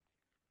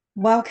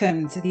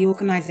Welcome to the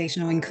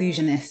Organisational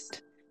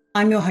Inclusionist.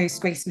 I'm your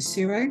host, Grace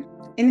Masuro.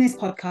 In this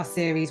podcast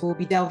series, we'll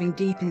be delving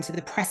deep into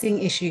the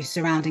pressing issues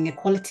surrounding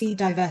equality,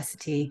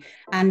 diversity,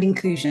 and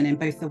inclusion in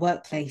both the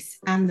workplace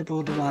and the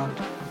broader world.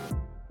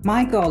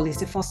 My goal is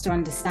to foster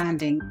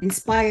understanding,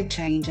 inspire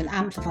change, and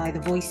amplify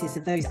the voices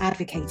of those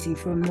advocating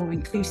for a more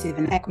inclusive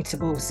and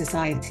equitable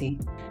society.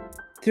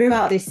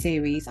 Throughout this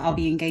series, I'll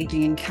be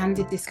engaging in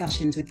candid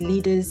discussions with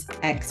leaders,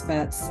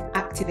 experts,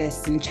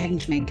 activists, and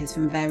changemakers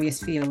from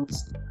various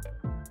fields.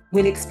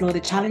 We'll explore the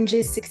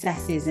challenges,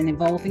 successes, and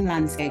evolving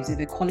landscapes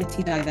of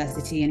equality,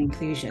 diversity, and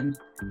inclusion.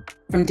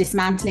 From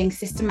dismantling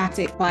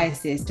systematic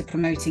biases to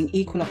promoting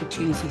equal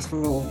opportunities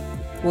for all,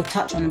 we'll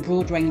touch on a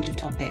broad range of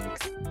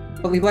topics.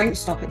 But we won't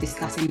stop at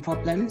discussing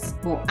problems.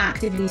 We'll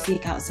actively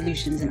seek out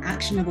solutions and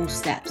actionable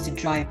steps to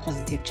drive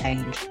positive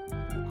change.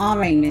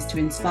 Our aim is to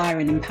inspire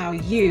and empower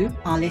you,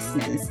 our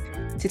listeners,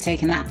 to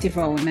take an active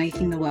role in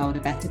making the world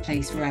a better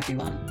place for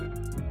everyone.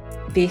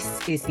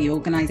 This is the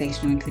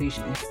Organisational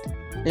Inclusionist.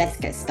 Let's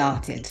get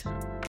started.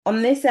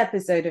 On this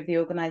episode of the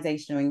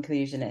Organisational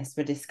Inclusionist,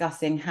 we're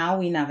discussing how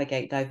we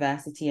navigate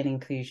diversity and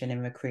inclusion in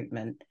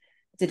recruitment.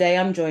 Today,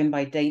 I'm joined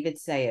by David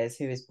Sayers,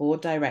 who is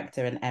Board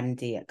Director and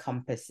MD at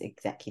Compass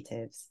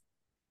Executives.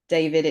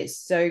 David, it's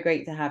so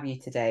great to have you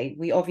today.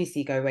 We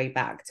obviously go way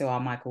back to our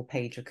Michael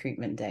Page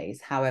recruitment days.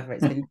 However,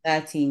 it's been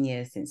 13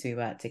 years since we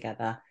worked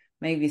together,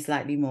 maybe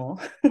slightly more.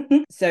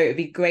 So it'd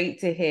be great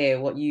to hear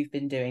what you've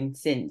been doing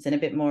since and a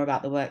bit more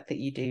about the work that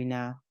you do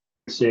now.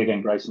 See you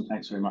again, Grace, and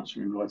thanks very much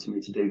for inviting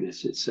me to do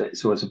this.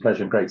 It's always a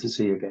pleasure and great to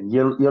see you again.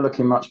 You're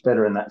looking much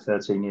better in that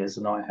 13 years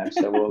than I have,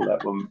 so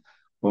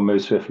we'll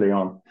move swiftly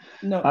on.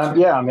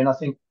 Yeah, I mean, I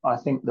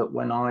think that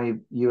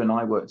when you and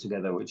I worked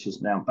together, which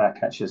is now back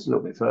actually it's a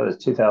little bit further,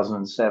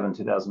 2007,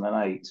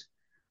 2008.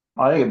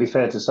 I think it'd be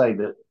fair to say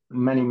that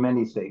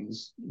many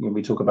things.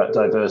 We talk about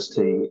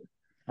diversity,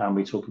 and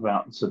we talk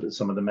about sort of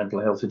some of the mental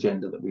health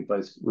agenda that we've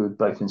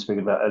both been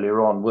speaking about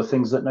earlier on, were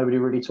things that nobody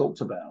really talked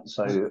about.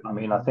 So, I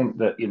mean, I think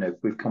that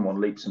we've come on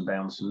leaps and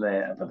bounds from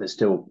there, but there's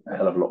still a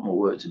hell of a lot more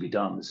work to be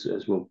done,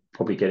 as we'll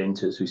probably get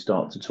into as we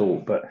start to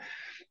talk. But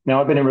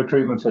now I've been in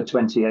recruitment for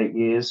 28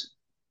 years.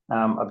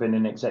 I've been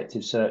in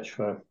executive search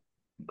for,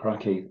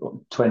 crikey,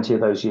 20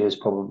 of those years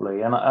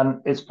probably.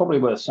 And it's probably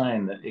worth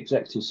saying that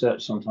executive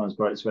search sometimes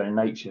by its very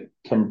nature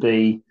can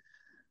be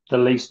the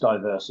least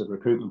diverse of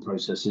recruitment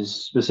processes,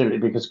 specifically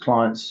because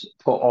clients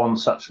put on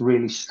such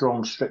really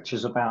strong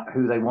strictures about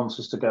who they want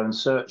us to go and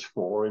search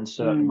for in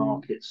certain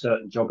markets,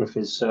 certain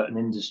geographies, certain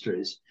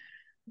industries.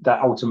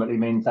 That ultimately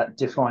means that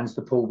defines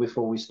the pool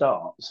before we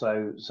start.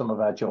 So some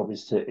of our job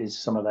is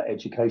some of that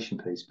education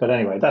piece. But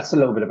anyway, that's a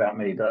little bit about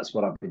me. That's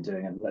what I've been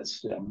doing, and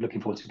I'm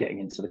looking forward to getting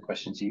into the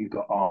questions you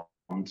got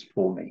armed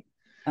for me.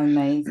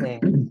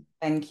 Amazing.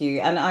 Thank you.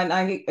 And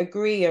I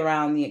agree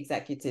around the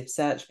executive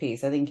search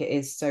piece. I think it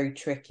is so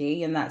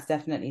tricky. And that's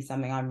definitely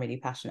something I'm really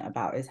passionate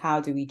about, is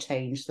how do we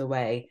change the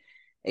way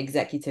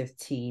executive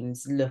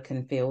teams look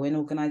and feel in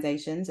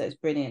organizations? So it's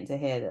brilliant to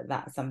hear that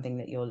that's something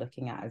that you're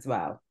looking at as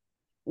well.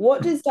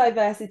 What does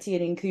diversity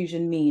and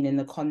inclusion mean in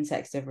the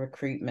context of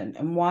recruitment?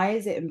 And why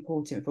is it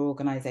important for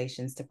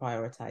organizations to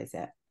prioritize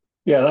it?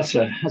 Yeah,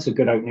 that's a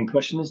good opening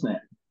question, isn't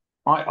it?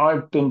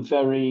 I've been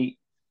very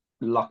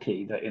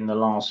lucky that in the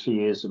last few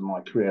years of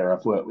my career,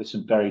 I've worked with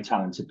some very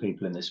talented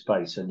people in this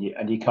space, and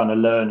you kind of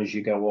learn as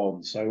you go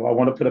on. So I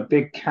want to put a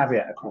big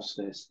caveat across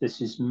this. This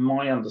is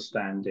my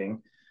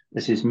understanding.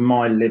 This is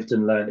my lived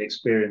and learned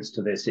experience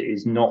to this. It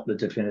is not the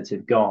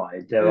definitive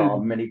guide. There are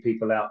many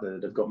people out there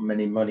that have got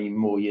many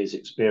more years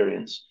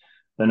experience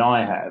than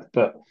I have.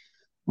 But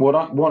what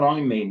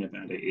I mean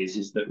about it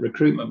is that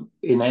recruitment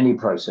in any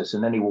process,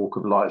 in any walk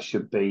of life,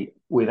 should be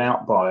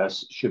without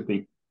bias, should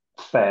be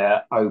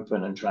fair,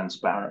 open, and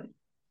transparent.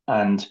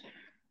 And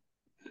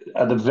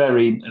at the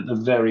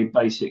very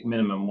basic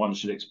minimum, one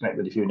should expect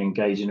that if you're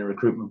engaged in a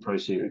recruitment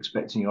process, you're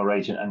expecting your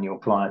agent and your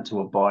client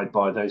to abide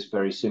by those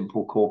very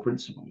simple core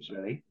principles,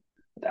 really.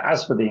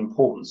 As for the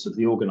importance of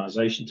the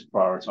organisation to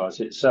prioritise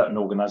it, certain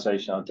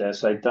organisations, I dare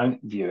say,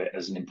 don't view it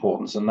as an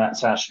importance, and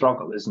that's our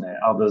struggle, isn't it?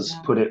 Others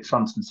put it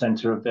front and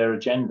centre of their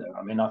agenda.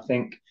 I mean, I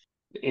think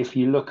if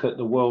you look at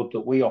the world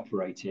that we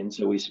operate in,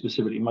 so we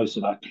specifically, most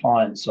of our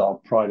clients are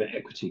private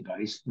equity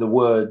based.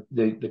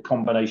 The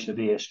combination of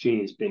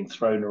ESG is being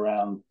thrown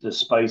around the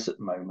space at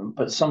the moment,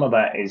 but some of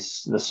that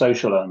is the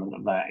social element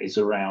of that is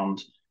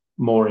around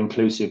more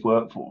inclusive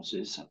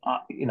workforces.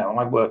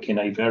 I work in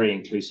a very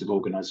inclusive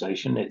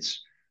organisation.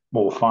 It's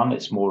more fun,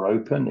 it's more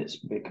open,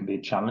 it can be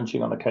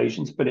challenging on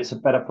occasions, but it's a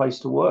better place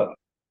to work.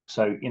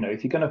 So,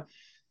 if you're going to,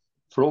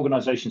 for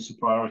organisations to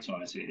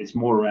prioritise it, it's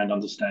more around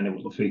understanding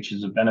what the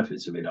features and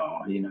benefits of it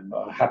are.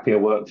 A happier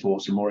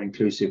workforce, a more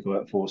inclusive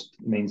workforce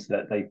means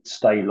that they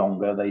stay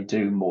longer, they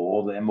do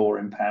more, they're more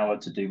empowered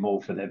to do more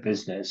for their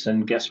business.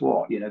 And guess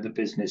what? The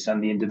business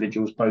and the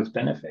individuals both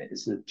benefit.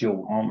 It's a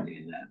dual harmony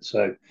in that.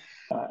 So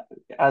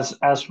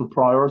as for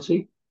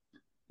priority,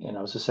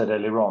 as I said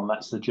earlier on,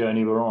 that's the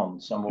journey we're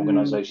on. Some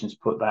organisations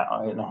put that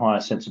in a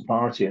higher sense of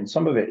priority, and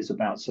some of it is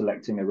about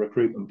selecting a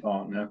recruitment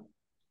partner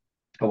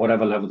at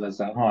whatever level there's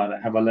that higher,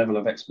 that have a level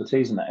of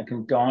expertise in that and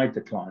can guide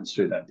the clients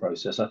through that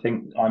process. I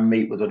think I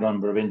meet with a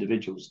number of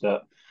individuals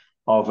that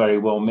are very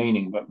well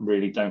meaning, but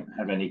really don't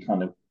have any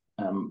kind of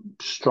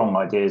strong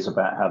ideas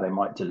about how they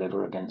might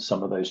deliver against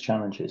some of those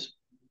challenges.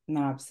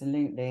 No,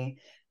 absolutely.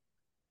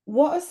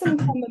 What are some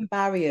common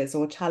barriers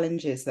or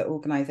challenges that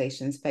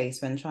organizations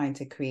face when trying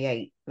to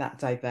create that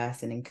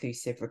diverse and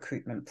inclusive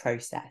recruitment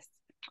process?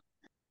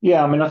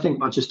 Yeah, I mean, I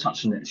think I just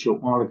touched on it a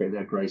short while ago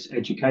there, Grace.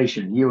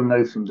 Education. You'll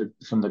know from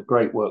the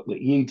great work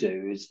that you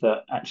do is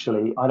that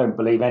actually I don't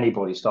believe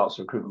anybody starts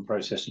a recruitment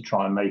process to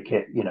try and make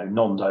it,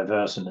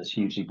 non-diverse and as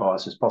hugely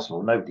biased as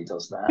possible. Nobody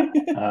does that.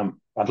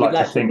 I'd We'd like to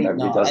like to think think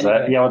nobody not, does that.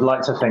 anyway. Yeah, I'd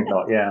like to think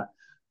not. Yeah,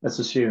 let's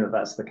assume that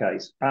that's the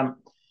case.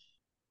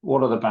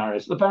 What are the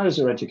barriers? The barriers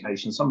are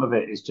education. Some of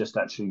it is just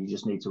actually you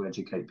just need to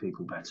educate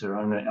people better.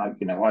 I've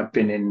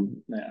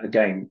been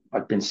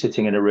I've been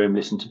sitting in a room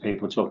listening to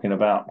people talking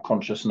about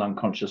conscious and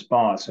unconscious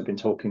bias. I've been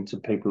talking to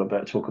people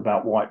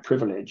about white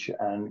privilege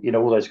and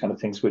all those kind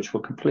of things, which were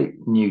complete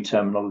new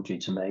terminology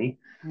to me.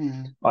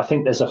 I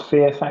think there's a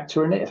fear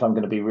factor in it. If I'm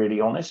going to be really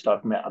honest,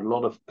 I've met a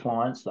lot of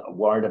clients that are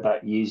worried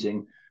about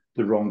using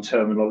the wrong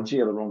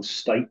terminology or the wrong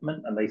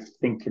statement, and they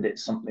think that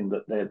it's something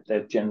that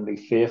they're generally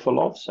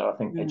fearful of. So I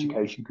think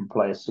education can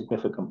play a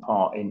significant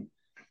part in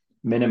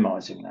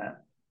minimizing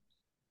that.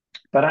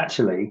 But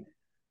actually,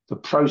 the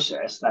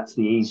process, that's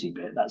the easy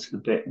bit. That's the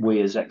bit we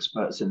as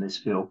experts in this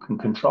field can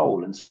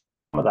control. And some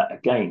of that,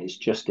 again, is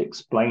just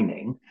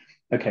explaining,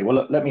 okay, well,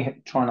 look, let me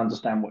try and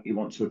understand what you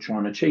want to try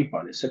and achieve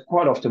by this. So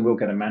quite often we'll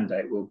get a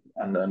mandate,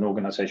 and an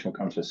organization will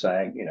come to us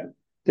saying,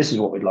 this is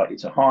what we'd like you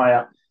to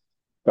hire.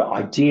 But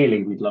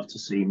ideally, we'd love to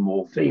see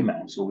more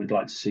females, or we'd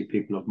like to see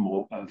people of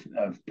more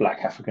of Black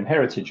African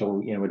heritage, or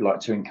we'd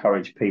like to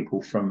encourage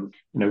people from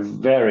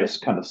various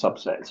kind of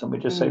subsets. And we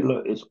just say,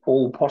 look, it's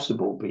all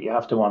possible, but you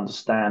have to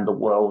understand the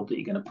world that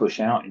you're going to push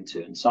out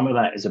into. And some of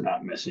that is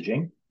about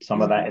messaging,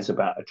 some of that is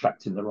about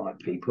attracting the right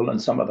people,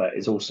 and some of that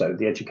is also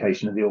the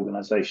education of the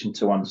organisation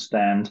to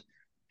understand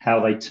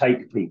how they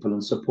take people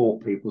and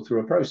support people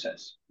through a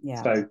process.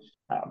 Yeah. So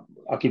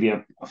I'll give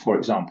you for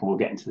example, we'll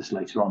get into this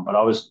later on, but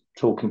I was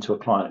talking to a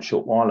client a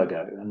short while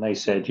ago and they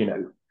said,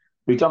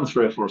 we've done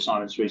 3 or 4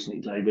 assignments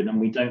recently, David,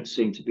 and we don't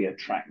seem to be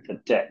attract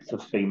the depth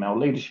of female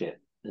leadership.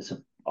 There's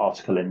an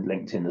article in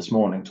LinkedIn this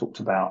morning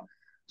talked about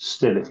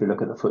still, if you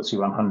look at the FTSE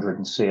 100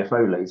 and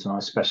CFO leads, and I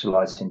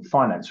specialise in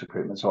finance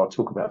recruitment, so I'll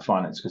talk about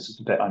finance because it's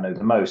the bit I know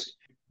the most.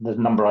 The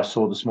number I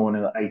saw this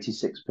morning that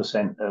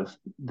 86%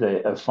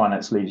 of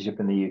finance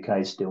leadership in the UK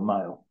is still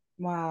male.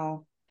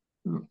 Wow.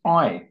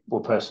 I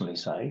will personally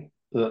say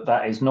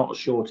that is not a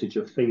shortage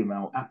of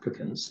female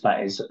applicants.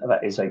 That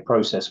is a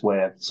process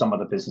where some of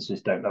the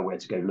businesses don't know where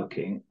to go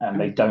looking, and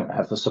they don't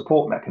have the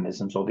support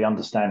mechanisms or the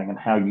understanding and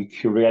how you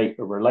create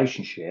a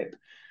relationship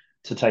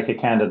to take a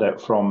candidate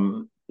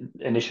from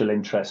initial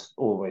interest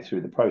all the way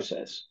through the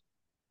process.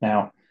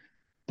 Now,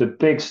 the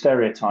big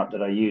stereotype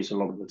that I use a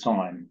lot of the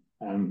time,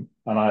 and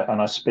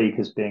I speak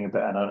as being a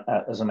bit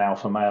as an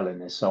alpha male in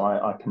this, so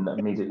I can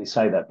immediately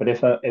say that. But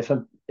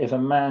if a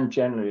man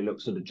generally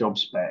looks at a job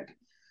spec,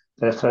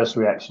 their first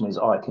reaction is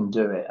I can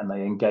do it, and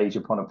they engage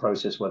upon a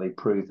process where they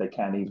prove they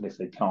can, even if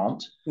they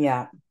can't.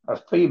 Yeah. A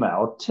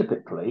female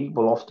typically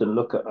will often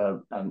look at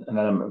an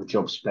element of a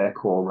job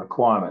spec or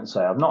requirement and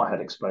say, I've not had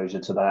exposure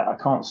to that. I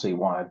can't see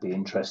why I'd be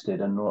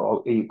interested, and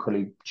I'll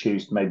equally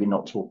choose maybe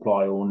not to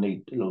apply or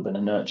need a little bit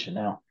of nurture.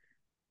 Now,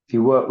 if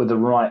you work with the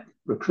right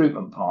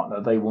recruitment partner,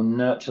 they will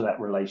nurture that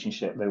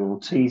relationship. They will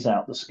tease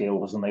out the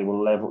skills, and they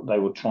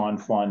will try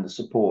and find the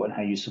support and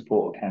how you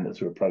support a candidate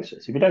through a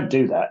process. If you don't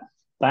do that,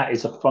 that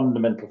is a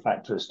fundamental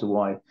factor as to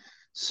why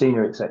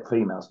senior exec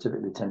females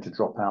typically tend to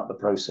drop out the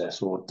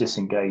process or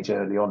disengage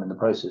early on in the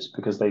process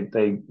because they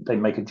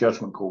make a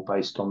judgment call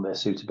based on their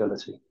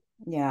suitability.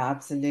 Yeah,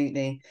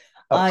 absolutely.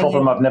 A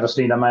problem I've never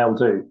seen a male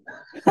do.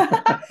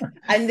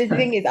 And the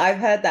thing is, I've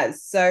heard that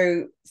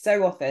so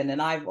often,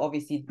 and I've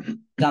obviously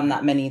done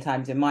that many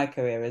times in my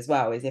career as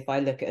well, is if I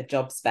look at a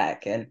job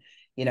spec and,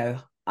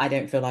 I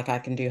don't feel like I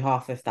can do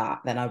half of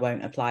that, then I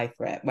won't apply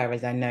for it.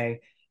 Whereas I know,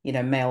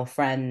 male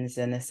friends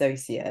and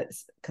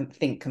associates can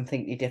think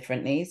completely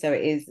differently. So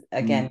it is,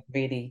 again,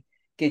 really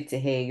good to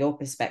hear your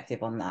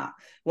perspective on that.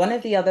 One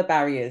of the other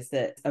barriers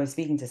that I was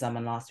speaking to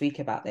someone last week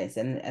about this,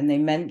 and they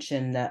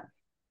mentioned that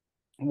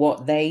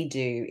what they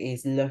do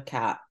is look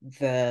at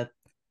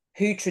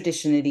who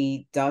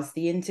traditionally does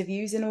the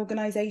interviews in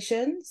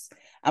organizations.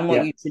 And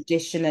what you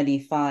traditionally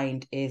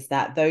find is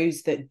that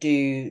those that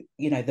do,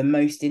 the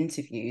most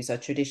interviews are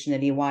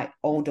traditionally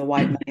older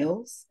white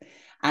males.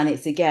 And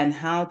it's, again,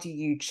 how do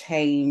you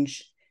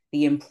change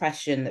the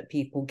impression that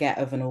people get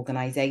of an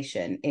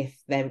organization if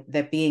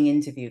they're being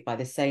interviewed by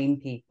the same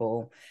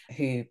people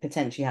who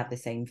potentially have the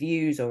same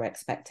views or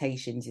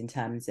expectations in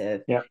terms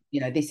of,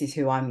 this is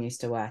who I'm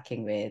used to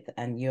working with,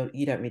 and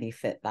you don't really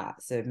fit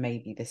that, so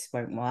maybe this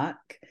won't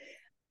work.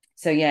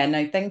 So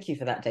no, thank you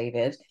for that,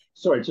 David.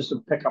 Sorry, just to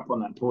pick up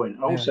on that point.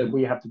 No Also, worries.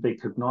 we have to be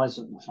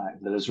cognizant of the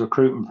fact that as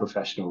recruitment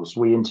professionals,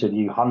 we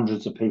interview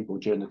hundreds of people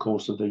during the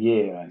course of the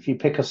year. If you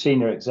pick a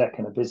senior exec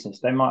in a business,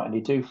 they might only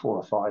do 4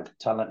 or 5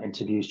 talent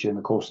interviews during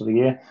the course of the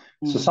year.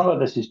 So Mm. some of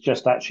this is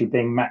just actually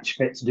being match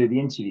fit to do the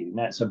interview.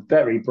 Now, it's a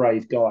very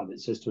brave guy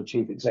that says to a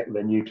chief exec of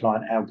a new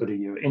client, "How good are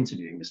you at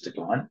interviewing, Mr.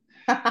 Client?"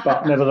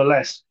 But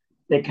nevertheless,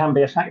 it can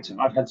be a factor.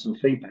 I've had some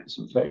feedback,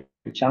 some very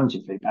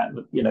challenging feedback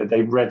that,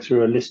 they read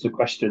through a list of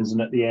questions and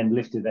at the end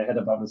lifted their head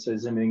above and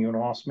says, "Anything you want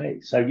to ask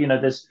me?" So,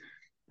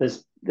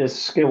 there's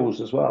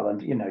skills as well.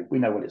 And, we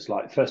know what it's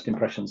like. First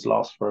impressions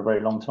last for a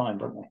very long time,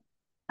 don't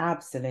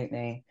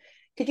Absolutely.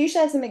 Could you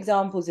share some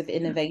examples of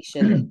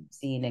innovation that you've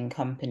seen in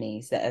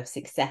companies that have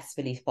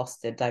successfully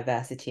fostered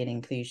diversity and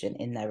inclusion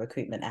in their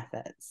recruitment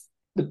efforts?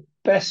 the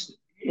best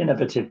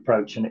innovative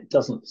approach, and it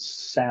doesn't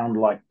sound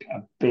like a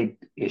big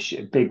issue,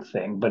 a big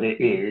thing, but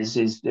it is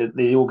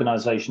the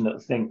organization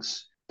that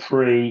thinks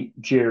pre,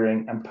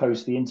 during, and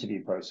post the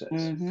interview process.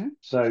 Mm-hmm.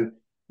 So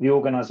the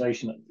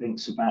organization that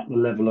thinks about the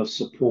level of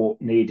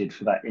support needed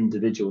for that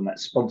individual and that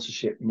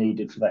sponsorship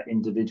needed for that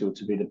individual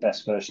to be the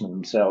best version of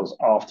themselves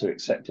after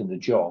accepting the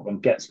job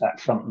and gets that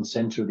front and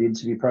center of the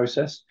interview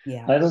process.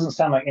 Yeah. Now, it doesn't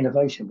sound like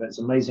innovation, but it's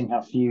amazing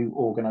how few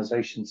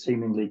organizations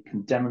seemingly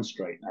can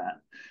demonstrate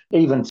that,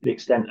 even to the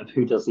extent of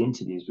who does the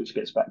interviews, which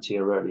gets back to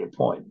your earlier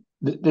point.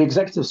 The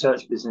executive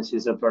search business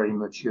is a very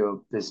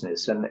mature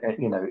business, and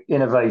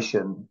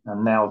innovation,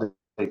 and now the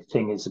big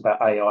thing is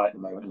about AI at the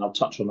moment, and I'll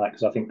touch on that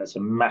because I think that's a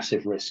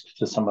massive risk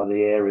to some of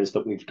the areas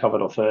that we've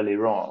covered off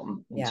earlier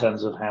on in Yeah,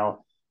 terms of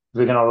how, if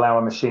we're going to allow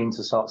a machine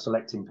to start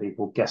selecting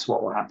people, guess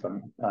what will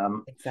happen?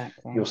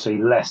 exactly. You'll see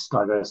less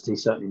diversity,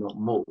 certainly not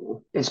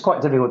more. It's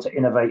quite difficult to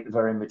innovate a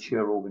very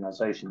mature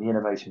organisation. The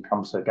innovation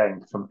comes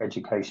again from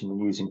education and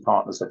using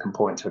partners that can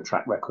point to a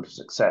track record of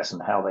success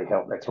and how they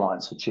help their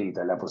clients achieve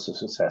their levels of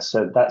success.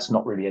 So that's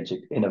not really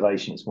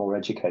innovation, it's more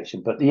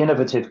education. But the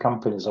innovative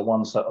companies are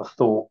ones that have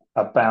thought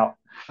about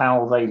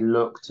how they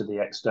look to the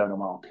external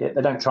market.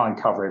 They don't try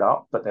and cover it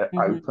up, but they're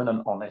Mm-hmm. open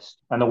and honest.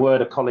 And the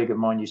word a colleague of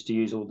mine used to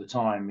use all the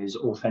time is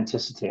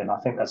authenticity. And I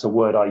think that's a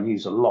word I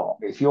use a lot.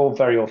 If you're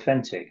very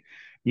authentic,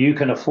 you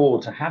can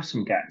afford to have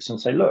some gaps and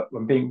say, "Look,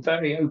 I'm being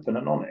very open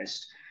and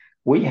honest.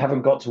 We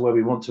haven't got to where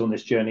we want to on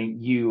this journey.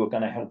 You are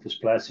going to help us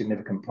play a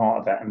significant part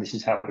of that. And this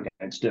is how we're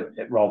going to do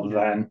it," rather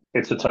Yeah. than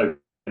it's a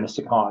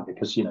tokenistic hire,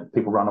 because,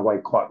 people run away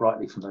quite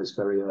rightly from those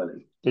very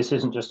early. This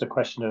isn't just a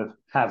question of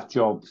have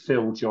job,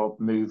 fill job,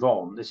 move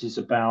on. This is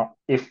about,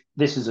 if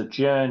this is a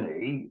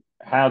journey,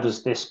 how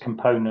does this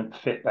component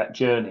fit that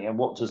journey, and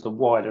what does the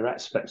wider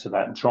aspects of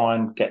that, and try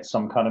and get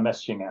some kind of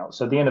messaging out.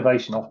 So the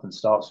innovation often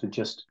starts with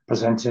just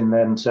presenting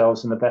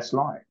themselves in the best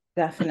light.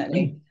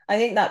 Definitely. I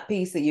think that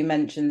piece that you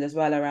mentioned as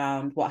well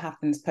around what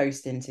happens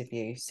post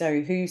interview.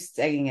 So who's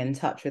staying in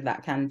touch with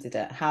that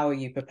candidate? How are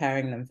you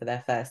preparing them for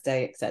their first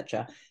day,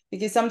 etc.?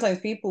 Because sometimes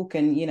people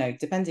can,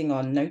 depending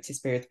on notice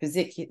period,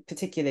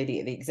 particularly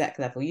at the exec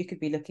level, you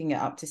could be looking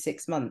at up to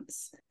 6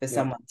 months for Yeah.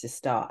 someone to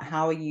start.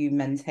 How are you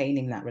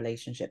maintaining that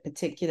relationship,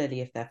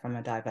 particularly if they're from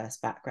a diverse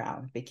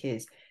background?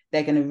 Because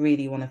they're going to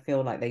really want to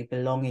feel like they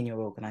belong in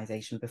your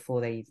organization before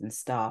they even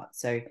start.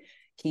 So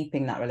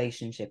keeping that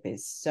relationship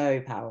is so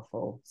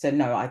powerful. So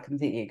no, I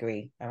completely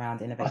agree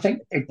around I innovation.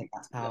 think I think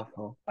that's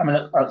powerful. I mean,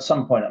 at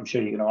some point, I'm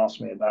sure you're going to ask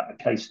me about a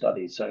case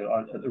study.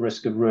 So, at the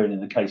risk of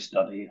ruining the case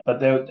study,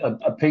 but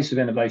a piece of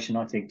innovation,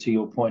 I think, to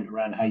your point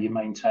around how you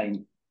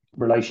maintain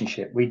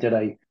relationship, we did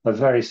a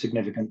very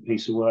significant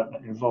piece of work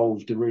that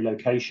involved a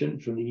relocation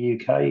from the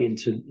UK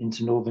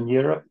into Northern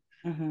Europe.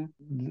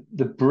 Mm-hmm.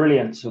 The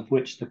brilliance of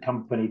which the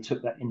company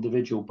took that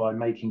individual by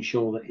making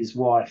sure that his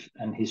wife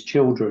and his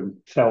children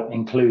felt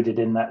included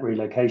in that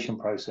relocation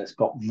process,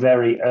 got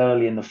very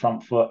early in the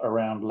front foot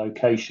around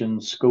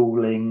location,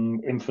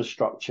 schooling,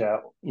 infrastructure,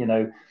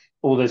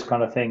 all those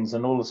kind of things.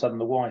 And all of a sudden,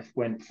 the wife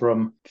went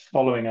from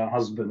following her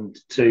husband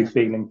to Yeah,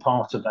 feeling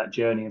part of that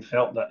journey and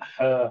felt that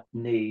her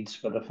needs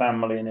for the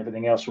family and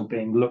everything else were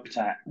being looked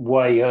at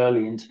way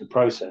early into the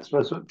process. It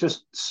was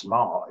just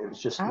smart. It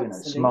was just, smart.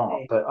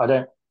 absolutely. But I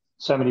don't,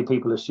 so many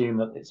people assume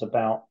that it's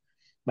about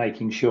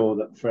making sure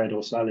that Fred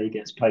or Sally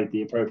gets paid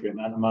the appropriate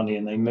amount of money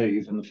and they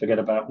move, and forget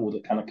about all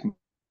the kind of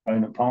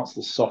component parts,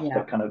 the softer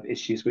Yeah, kind of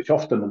issues, which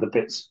often are the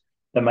bits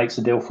that makes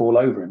a deal fall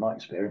over, in my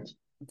experience.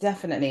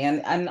 definitely.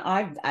 And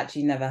I've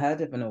actually never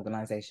heard of an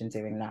organization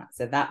doing that.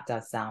 So that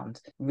does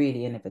sound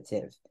really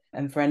innovative.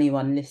 And for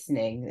anyone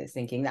listening that's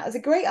thinking that was a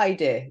great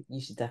idea, you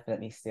should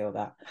definitely steal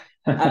that.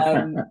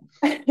 Um,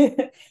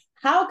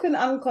 how can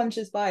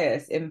unconscious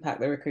bias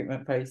impact the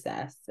recruitment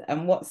process,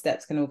 and what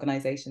steps can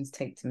organizations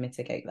take to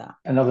mitigate that?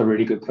 Another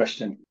really good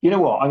question. You know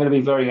what? I'm going to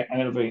be very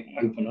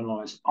open and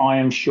honest. I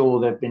am sure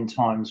there have been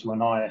times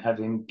when I have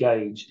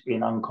engaged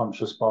in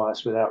unconscious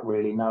bias without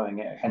really knowing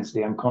it, hence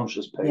the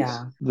unconscious piece.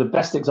 Yeah. The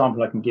best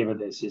example I can give of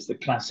this is the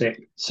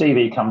classic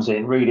CV comes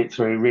in, read it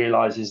through,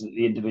 realizes that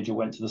the individual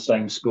went to the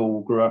same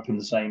school, grew up in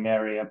the same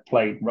area,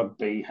 played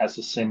rugby, has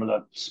a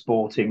similar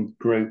sporting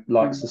group,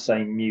 likes Mm. the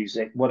same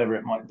music, whatever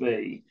it might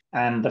be.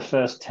 And the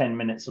first 10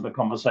 minutes of a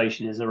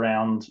conversation is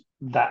around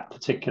that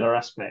particular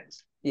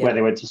aspect. where Yeah.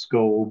 they went to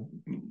school.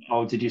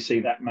 Oh, did you see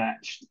that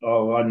match?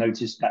 Oh, I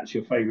noticed that's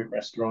your favorite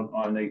restaurant.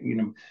 I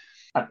know,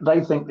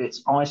 they think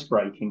it's ice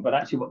breaking, but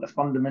actually, what they're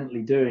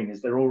fundamentally doing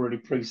is they're already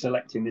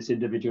pre-selecting this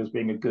individual as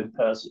being a good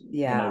person.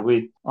 Yeah.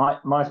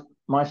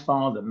 My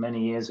father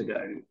many years ago.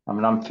 I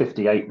mean, I'm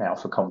 58 now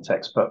for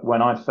context, but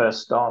when I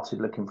first started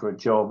looking for a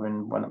job,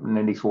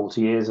 nearly 40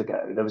 years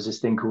ago, there was this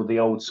thing called the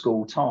old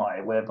school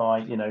tie,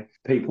 whereby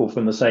people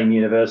from the same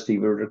university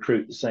will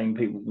recruit the same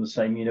people from the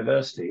same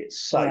university.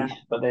 It's Yeah. safe,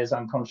 but there's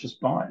unconscious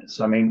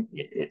bias. I mean,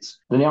 it's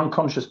the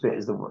unconscious bit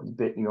is the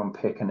bit you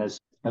unpick, and there's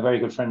a very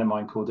good friend of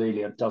mine,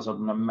 Cordelia, does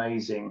an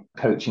amazing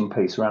coaching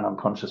piece around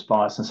unconscious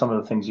bias. And some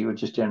of the things you would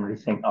just generally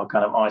think are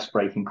kind of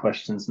ice-breaking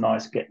questions,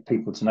 nice, get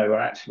people to know are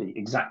actually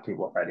exactly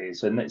what that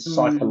is. And it's Mm.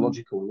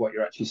 psychological. What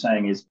you're actually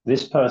saying is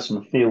this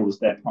person feels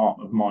they're part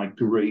of my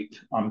group.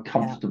 I'm Yeah.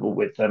 comfortable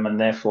with them. And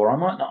therefore, I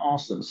might not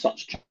ask them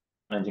such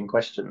challenging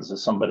questions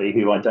as somebody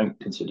who I don't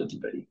consider to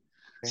be.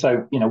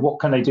 So, what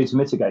can they do to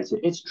mitigate it?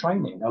 It's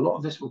training. A lot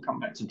of this will come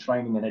back to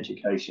training and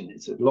education.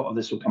 A lot of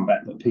this will come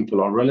back that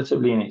people are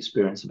relatively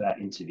inexperienced about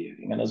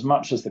interviewing. And as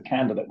much as the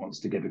candidate wants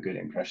to give a good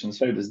impression,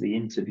 so does the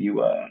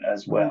interviewer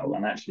as well. Mm.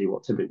 And actually,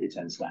 what typically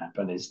tends to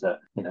happen is that,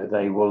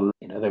 they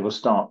will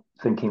start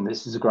thinking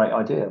this is a great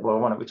idea. Well,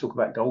 why don't we talk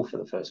about golf for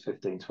the first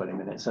 15, 20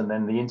 minutes? And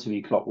then the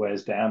interview clock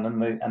wears down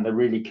and the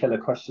really killer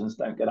questions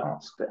don't get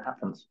asked. It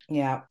happens.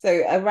 Yeah.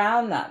 So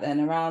around that then,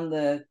 around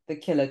the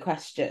killer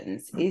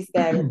questions, is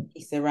there a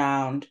piece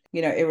around,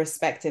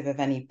 irrespective of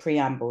any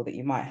preamble that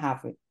you might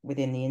have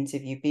within the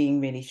interview, being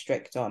really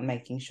strict on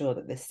making sure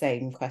that the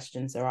same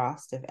questions are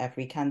asked of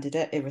every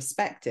candidate,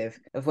 irrespective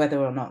of whether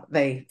or not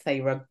they play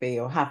rugby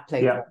or have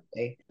played Yeah.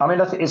 rugby? I mean,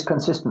 it's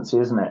consistency,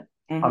 isn't it?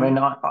 I Mm-hmm.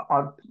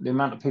 mean, the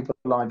amount of people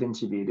I've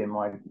interviewed in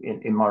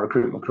my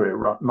recruitment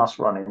career must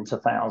run into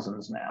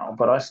thousands now.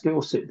 But I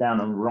still sit down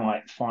and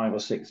write 5 or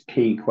 6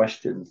 key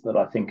questions that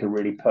I think are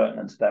really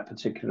pertinent to that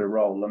particular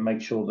role, and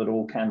make sure that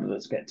all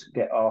candidates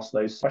get asked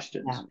those Yeah.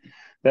 questions.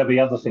 There'll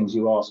be other things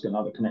you ask and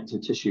other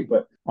connective tissue,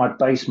 but I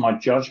base my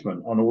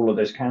judgment on all of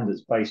those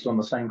candidates based on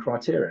the same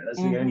criteria.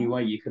 That's the only Mm-hmm.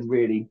 way you can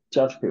really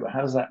judge people.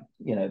 How does that,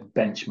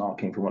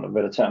 benchmarking, for want of a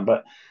better term?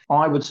 But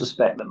I would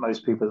suspect that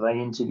most people, they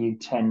interviewed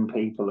 10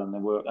 people and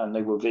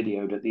they were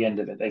videoed at the end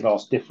of it. They've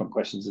asked different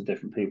questions of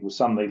different people.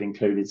 Some they've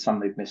included, some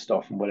they've missed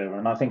off, and whatever.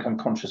 And I think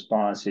unconscious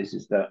biases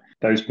is that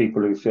those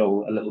people who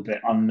feel a little bit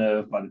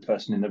unnerved by the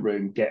person in the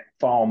room get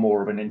far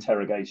more of an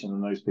interrogation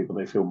than those people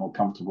they feel more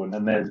comfortable in.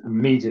 And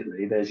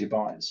there's your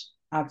bias.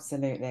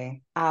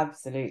 Absolutely.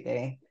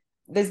 Absolutely.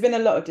 There's been a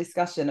lot of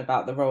discussion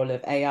about the role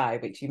of AI,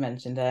 which you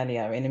mentioned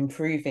earlier, in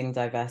improving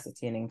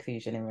diversity and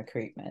inclusion in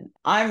recruitment.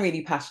 I'm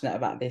really passionate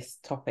about this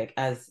topic,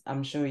 as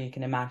I'm sure you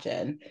can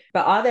imagine.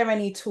 But are there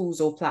any tools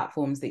or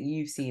platforms that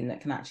you've seen that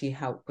can actually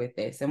help with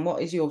this? And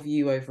what is your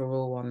view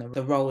overall on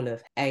the role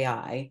of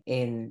AI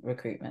in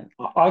recruitment?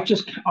 I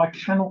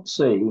cannot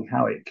see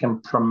how it can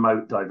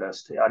promote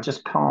diversity. I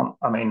just can't.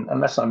 I mean,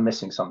 unless I'm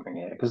missing something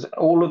here, because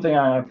all of the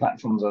AI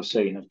platforms I've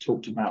seen have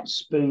talked about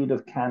speed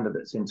of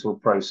candidates into a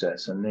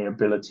process and the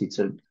ability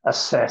to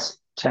assess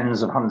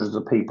tens of hundreds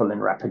of people in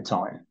rapid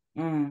time.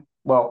 Mm.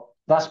 Well,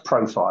 that's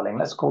profiling.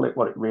 Let's call it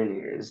what it really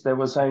is.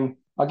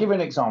 I'll give you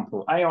an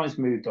example. AI's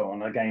moved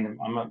on. Again,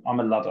 I'm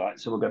a Luddite,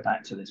 so we'll go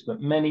back to this. But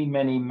many,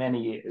 many,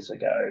 many years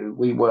ago,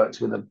 we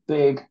worked with a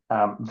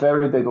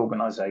very big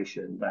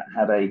organization that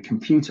had a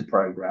computer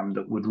program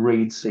that would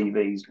read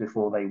CVs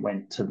before they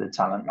went to the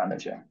talent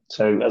manager.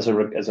 So as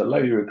a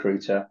lowly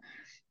recruiter,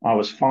 I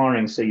was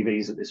firing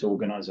CVs at this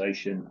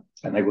organization,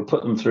 and they would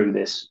put them through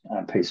this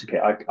piece of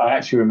kit. I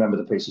actually remember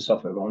the piece of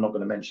software, but I'm not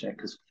going to mention it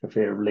because for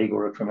fear of legal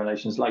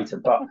recriminations later.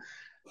 But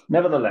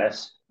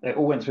nevertheless, they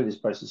all went through this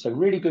process. So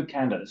really good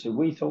candidates who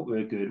we thought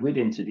were good. We'd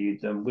interviewed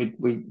them. We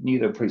knew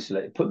they were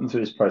pre-selected, put them through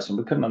this process.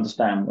 We couldn't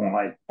understand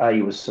why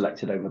A was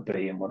selected over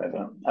B and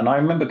whatever. And I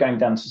remember going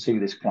down to see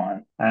this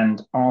client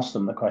and asked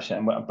them the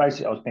question. And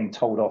basically, I was being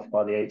told off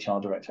by the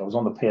HR director. I was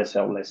on the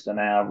PSL list, and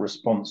our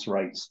response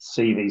rates,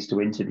 CVs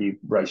to interview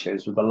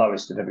ratios, were the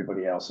lowest of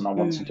everybody else. And I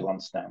wanted to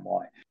understand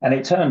why. And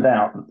it turned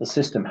out that the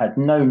system had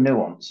no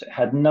nuance. It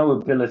had no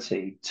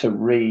ability to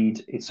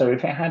read it. So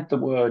if it had the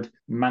word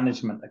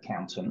management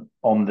accountant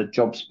on the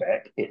job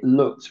spec, it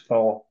looked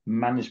for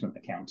management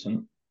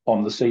accountant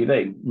on the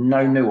CV. No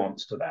Yeah.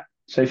 nuance to that.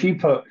 So if you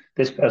put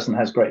this person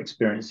has great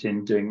experience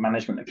in doing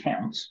management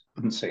accounts,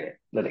 couldn't see it,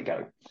 let it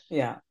go.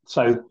 Yeah.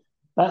 So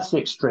that's the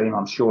extreme.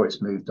 I'm sure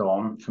it's moved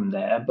on from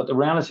there. But the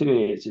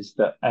reality is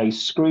that a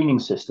screening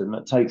system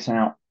that takes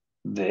out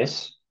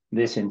this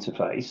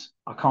interface,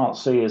 I can't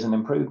see as an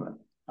improvement.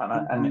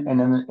 And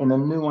Mm-hmm. in a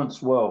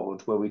nuanced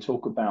world where we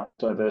talk about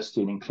diversity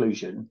and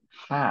inclusion,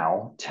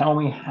 tell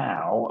me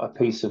how a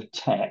piece of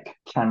tech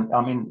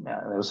I mean,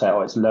 they'll say,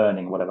 oh, it's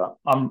learning, whatever.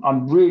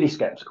 I'm really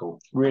skeptical,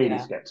 really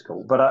Yeah.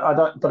 skeptical. But I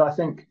don't, but I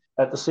think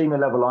at the senior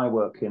level I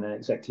work in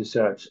executive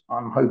search,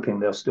 I'm hoping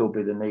there'll still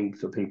be the need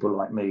for people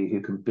like me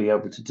who can be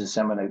able to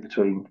disseminate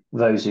between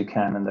those who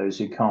can and those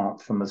who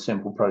can't, from a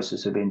simple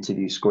process of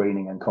interview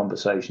screening and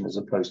conversation, as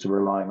opposed to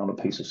relying on a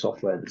piece of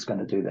software that's going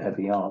to do the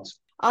heavy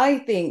yards. I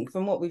think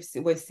from what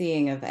we're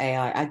seeing of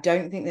AI, I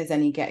don't think there's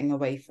any getting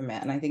away from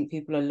it. And I think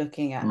people are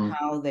looking at Mm.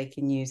 how they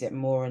can use it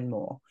more and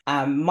more.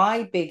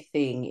 My big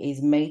thing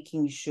is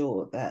making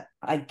sure that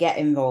I get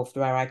involved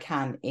where I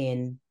can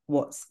in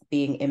what's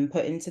being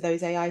input into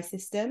those AI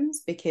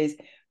systems, because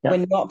Yeah.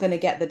 we're not going to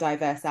get the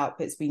diverse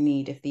outputs we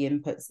need if the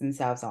inputs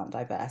themselves aren't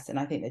diverse. And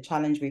I think the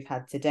challenge we've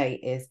had to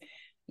date is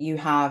you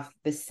have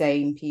the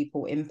same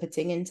people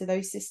inputting into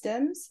those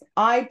systems.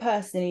 I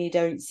personally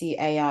don't see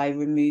AI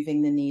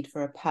removing the need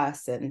for a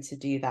person to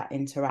do that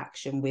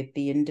interaction with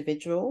the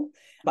individual,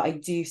 but I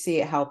do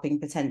see it helping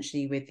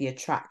potentially with the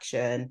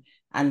attraction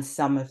and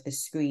some of the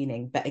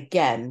screening, but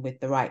again, with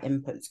the right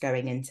inputs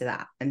going into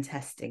that and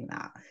testing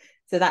that.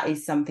 So that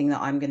is something that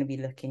I'm going to be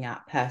looking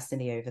at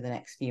personally over the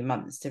next few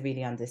months to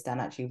really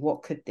understand actually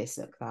what could this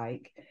look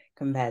like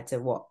compared to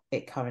what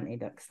it currently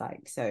looks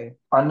like. So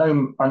I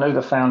know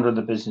the founder of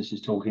the business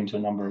is talking to a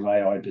number of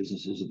AI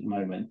businesses at the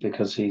moment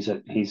because he's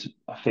a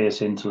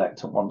fierce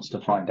intellect and wants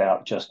to find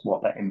out just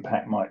what that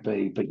impact might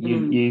be. But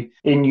you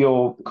in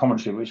your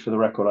commentary, which for the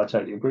record I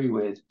totally agree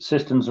with,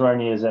 systems are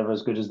only as ever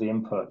as good as the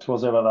input.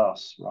 'Twas ever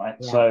thus, right?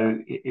 yeah. So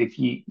if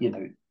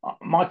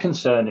my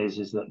concern is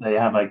that they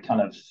have a kind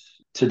of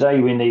today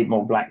we need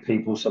more black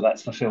people, so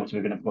that's the filter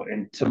we're going to put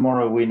in.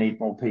 Tomorrow we need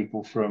more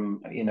people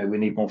from, we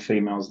need more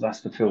females,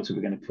 that's the filter we're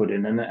going to put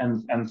in,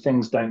 and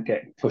things don't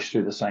get pushed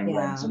through the same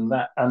lens,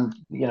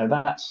 Yeah.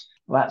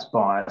 that's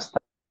biased.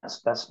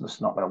 That's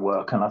just not going to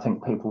work, and I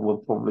think people will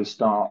probably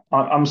start.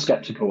 I'm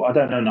skeptical. I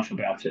don't know enough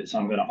about it, so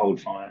I'm going to hold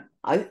fire.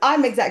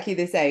 I'm exactly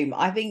the same.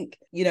 I think,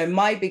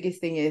 my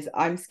biggest thing is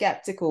I'm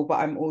skeptical,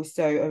 but I'm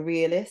also a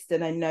realist.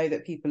 And I know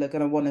that people are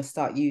going to want to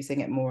start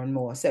using it more and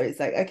more. So it's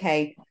like,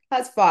 okay,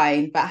 that's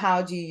fine. But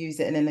how do you use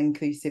it in an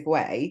inclusive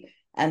way?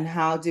 And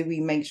how do we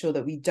make sure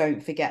that we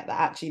don't forget that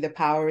actually the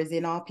power is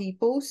in our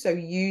people? So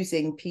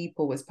using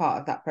people as part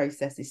of that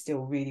process is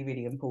still really,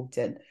 really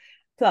important.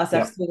 Plus, I've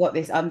Yeah. still got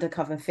this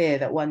undercover fear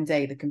that one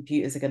day the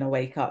computers are going to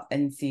wake up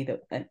and see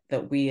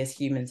that we as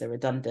humans are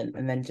redundant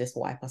and then just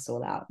wipe us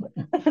all out.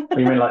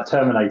 You mean like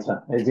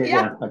Terminator? Is it?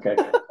 Yeah. Yeah. Okay.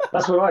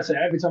 That's what I say.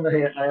 Every time I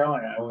hear AI,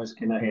 I always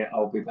can hear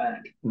 "I'll be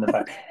back" in the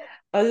back.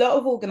 A lot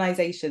of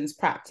organizations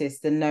practice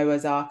the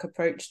Noah's Ark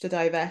approach to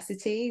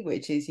diversity,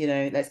 which is,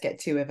 let's get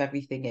two of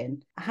everything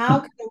in. How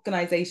can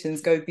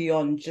organizations go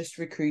beyond just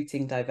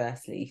recruiting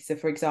diversely? So,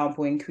 for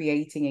example, in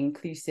creating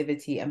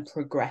inclusivity and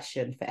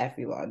progression for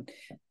everyone.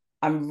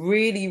 I'm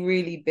really,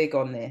 really big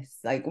on this.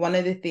 Like, one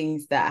of the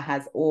things that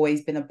has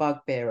always been a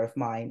bugbear of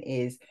mine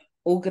is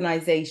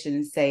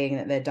organizations saying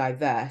that they're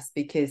diverse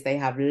because they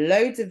have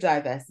loads of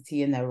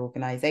diversity in their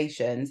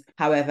organizations.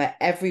 However,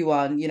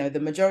 everyone, the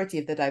majority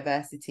of the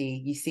diversity,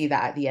 you see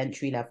that at the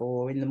entry level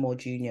or in the more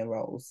junior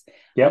roles. I'm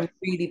Yep.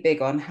 really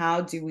big on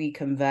how do we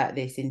convert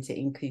this into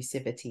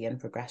inclusivity and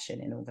progression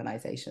in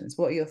organizations?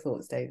 What are your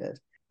thoughts, David?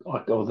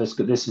 Oh, this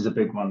is a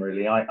big one,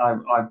 really.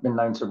 I've been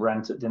known to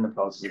rant at dinner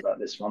parties about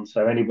this one.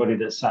 So anybody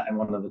that sat in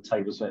one of the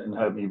tables and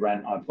heard me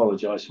rant, I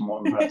apologise for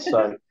what I'm about to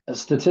say.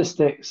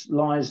 Statistics,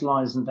 lies,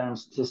 and damn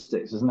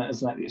statistics, isn't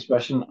that the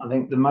expression? I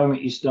think the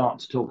moment you start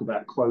to talk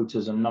about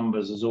quotas and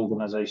numbers, as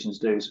organisations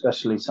do,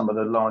 especially some of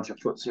the larger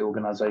FTSE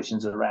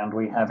organisations around,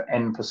 we have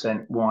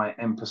N% white,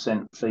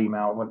 N%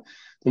 female.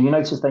 You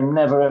notice they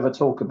never ever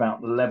talk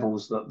about the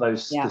levels that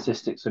those Yeah.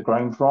 statistics are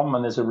grown from,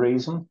 and there's a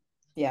reason.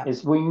 Yeah.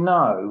 Is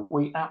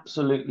we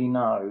absolutely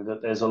know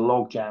that there's a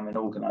logjam in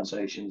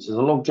organisations. There's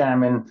a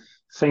logjam in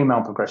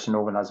female progression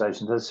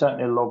organisations. There's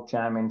certainly a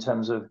logjam in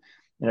terms of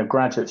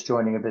graduates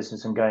joining a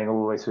business and going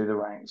all the way through the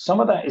ranks. Some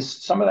of that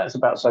is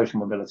about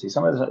social mobility.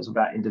 Some of that is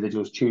about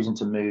individuals choosing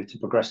to move to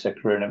progress their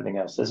career and everything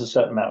else. There's a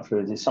certain amount of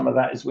fluidity. Some of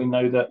that is we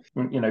know that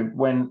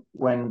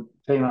when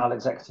female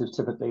executives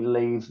typically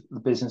leave the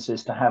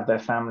businesses to have their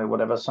family or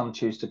whatever, some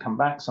choose to come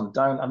back, some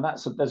don't, and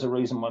there's a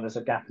reason why there's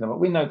a gap in them. But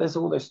we know there's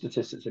all those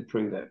statistics that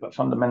prove it. But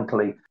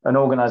fundamentally, an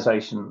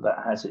organisation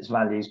that has its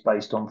values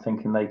based on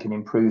thinking they can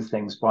improve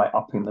things by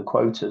upping the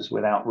quotas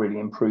without really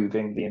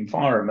improving the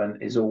environment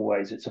it's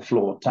a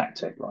flawed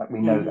tactic, right? We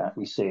know that.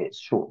 We see it's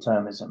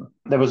short-termism.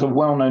 There was a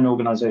well-known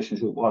organisation a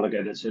short while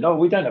ago that said, "Oh,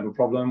 we don't have a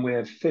problem.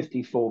 We're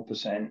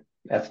 54%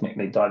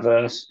 ethnically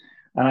diverse."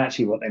 And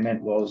actually, what they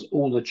meant was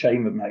all the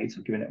chambermaids,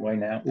 I'm giving it away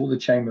now, all the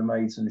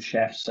chambermaids and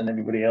chefs and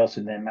everybody else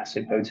in their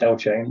massive hotel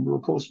chain, well,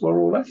 of course, were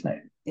all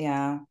ethnic.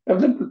 Yeah. But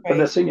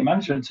the senior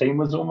management team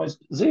was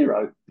almost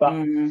zero. But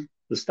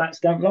the stats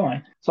don't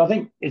lie. So I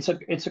think it's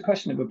a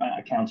question about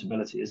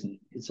accountability, isn't it?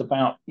 It's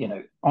about,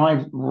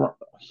 I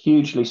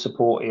hugely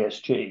support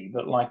ESG,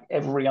 but like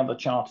every other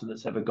charter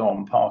that's ever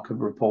gone, Parker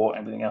report,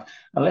 everything else,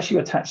 unless you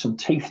attach some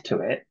teeth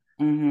to it,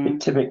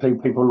 typically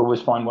people will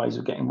always find ways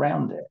of getting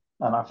around it.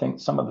 And I think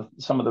some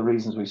of the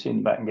reasons we've seen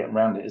them back and getting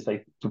around it is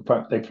they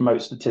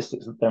promote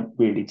statistics that don't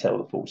really tell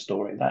the full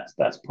story.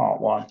 That's part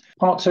one.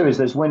 Part two is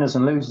there's winners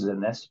and losers in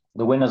this.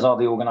 The winners are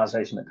the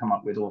organisation that come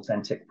up with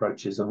authentic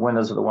approaches, and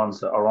winners are the ones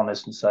that are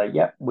honest and say,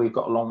 "Yep, we've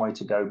got a long way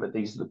to go, but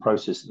these are the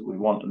processes that we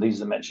want, and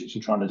these are the metrics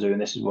we're trying to do,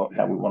 and this is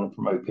how we want to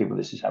promote people.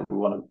 This is how we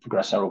want to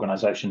progress our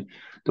organisation."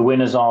 The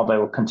winners are they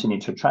will continue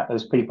to attract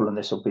those people, and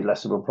this will be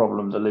less of a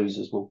problem. The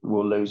losers will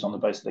lose on the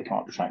basis they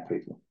can't attract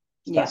people.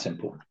 It's that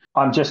simple.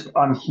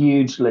 I'm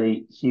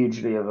hugely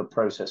of a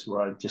process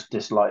where I just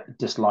dislike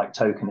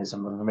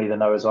tokenism. And for me, the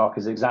Noah's Ark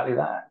is exactly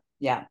that.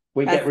 Yeah.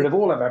 We get rid of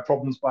all of our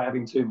problems by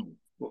having two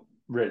more,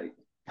 really.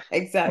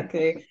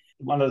 Exactly.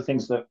 One of the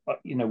things that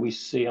we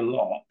see a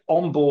lot,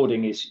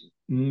 onboarding is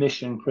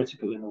mission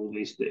critical in all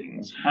these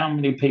things. How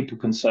many people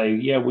can say,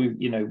 yeah,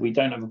 we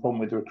don't have a problem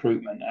with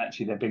recruitment.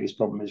 Actually, their biggest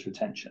problem is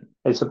retention.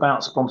 It's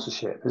about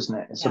sponsorship, isn't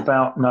it? It's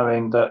about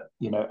knowing that,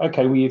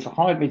 okay, well, you've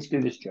hired me to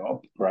do this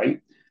job.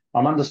 Great.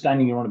 I'm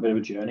understanding you're on a bit of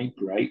a journey.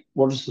 Great.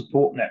 What does the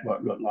support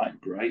network look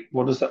like? Great.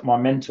 What does my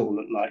mentor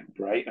look like?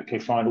 Great. Okay,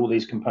 fine. All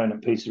these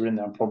component pieces are in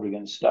there. I'm probably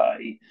going to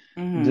stay.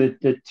 Mm-hmm.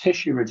 The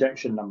tissue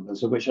rejection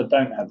numbers, of which I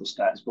don't have the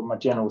stats, but my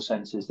general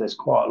sense is there's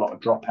quite a lot of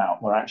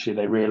dropout where actually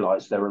they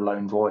realise they're a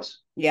lone voice.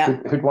 Yeah.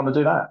 Who'd want to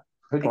do that?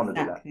 Who'd want to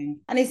do that?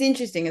 And it's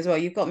interesting as well.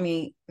 You've got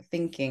me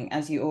thinking,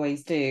 as you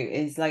always do,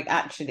 is like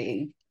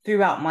actually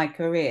throughout my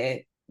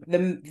career,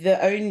 the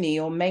only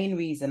or main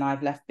reason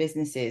I've left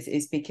businesses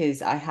is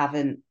because I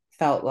haven't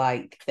felt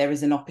like there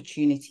is an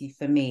opportunity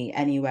for me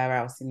anywhere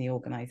else in the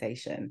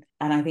organization.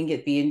 And I think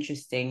it'd be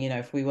interesting,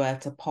 if we were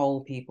to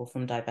poll people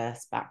from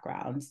diverse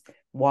backgrounds,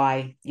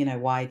 why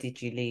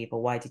did you leave,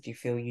 or why did you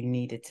feel you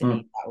needed to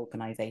leave that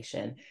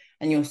organization?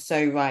 And you're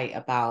so right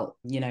about,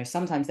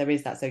 sometimes there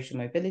is that social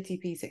mobility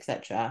piece,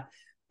 etc.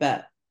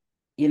 But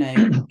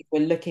if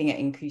we're looking at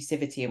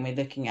inclusivity and we're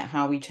looking at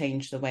how we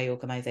change the way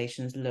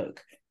organizations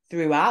look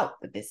throughout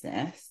the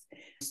business,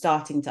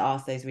 starting to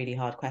ask those really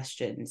hard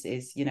questions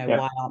is,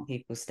 why aren't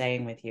people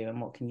staying with you,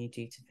 and what can you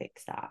do to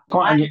fix that?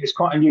 It's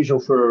quite unusual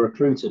for a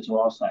recruiter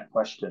to ask that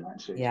question,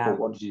 actually. Yeah.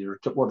 What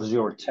does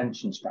your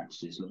retention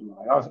strategies look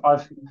like?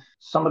 I've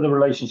some of the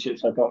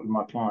relationships I've got with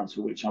my clients,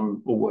 for which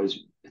I'm always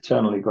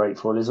eternally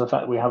grateful, is the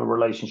fact that we have a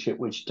relationship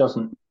which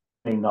doesn't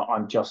mean that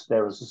I'm just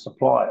there as a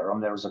supplier.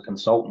 I'm there as a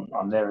consultant.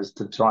 I'm there as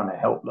to trying to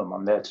help them.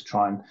 I'm there to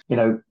try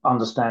and,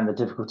 understand the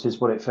difficulties,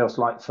 what it feels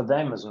like for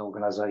them as an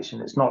organisation.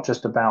 It's not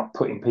just about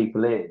putting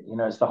people in.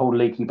 It's the whole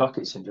leaky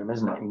bucket syndrome,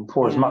 isn't it? You can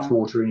pour as much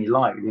water in you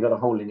like. If you've got a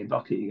hole in your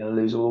bucket, you're going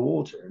to lose all the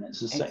water. And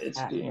it's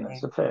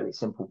a fairly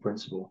simple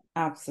principle.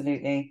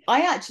 Absolutely.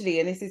 I actually,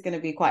 and this is going to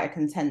be quite a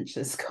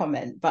contentious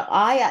comment, but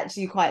I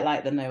actually quite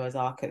like the Noah's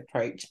Ark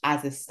approach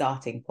as a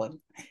starting point,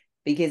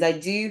 because I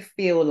do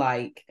feel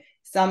like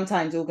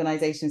sometimes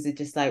organizations are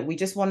just like, we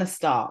just want to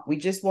start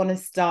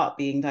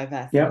being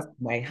diverse in some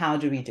way. How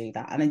do we do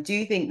that? And I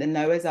do think the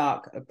Noah's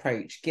Ark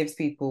approach gives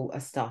people a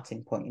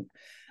starting point.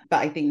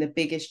 But I think the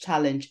biggest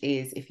challenge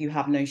is if you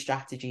have no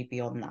strategy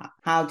beyond that,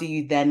 how do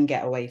you then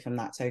get away from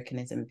that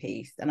tokenism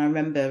piece? And I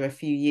remember a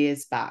few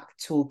years back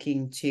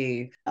talking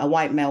to a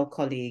white male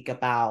colleague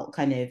about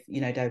kind of,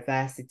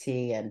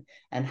 diversity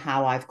and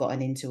how I've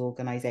gotten into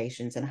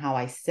organizations and how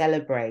I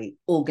celebrate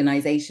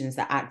organizations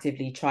that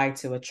actively try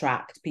to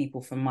attract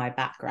people from my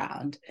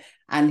background.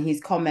 And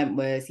his comment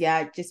was,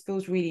 it just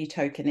feels really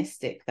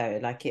tokenistic though.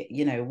 Like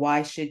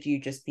why should you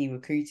just be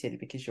recruited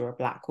because you're a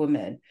Black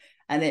woman?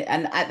 And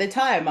at the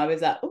time I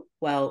was like, oh,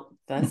 well,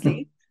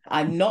 firstly,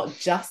 I'm not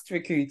just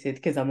recruited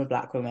because I'm a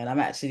Black woman.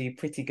 I'm actually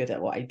pretty good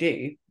at what I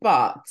do.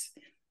 But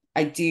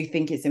I do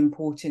think it's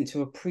important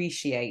to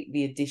appreciate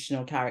the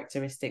additional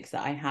characteristics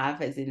that I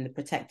have, as in the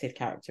protected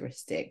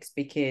characteristics,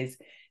 because,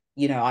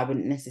 I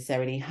wouldn't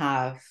necessarily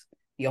have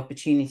the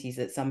opportunities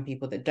that some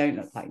people that don't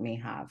look like me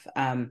have.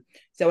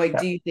 So I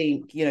do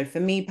think, for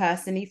me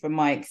personally, from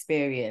my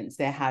experience,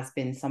 there has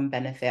been some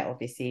benefit,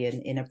 obviously,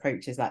 in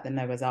approaches like the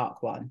Noah's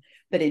Ark one.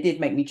 But it did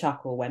make me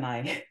chuckle when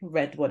I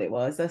read what it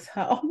was. I was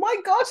like, oh my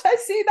gosh, I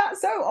see that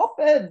so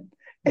often.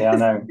 Yeah, I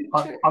know.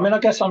 I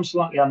guess I'm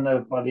slightly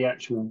unnerved by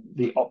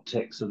the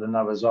optics of the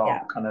Noah's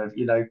Ark. Kind of,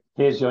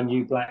 here's your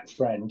new Black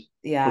friend.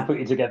 Yeah. We'll put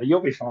you together.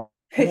 You'll be fine.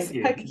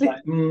 Exactly. It's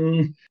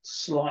like,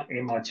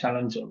 slightly my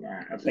challenge on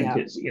that. I think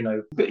it's,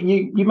 but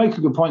you make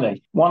a good point there.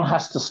 One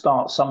has to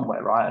start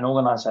somewhere, right? An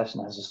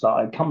organisation has to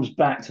start. It comes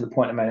back to the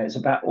point I made. It's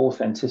about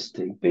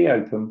authenticity. Be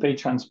open, be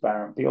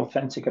transparent, be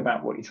authentic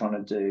about what you're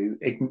trying to do.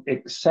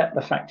 Accept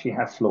the fact you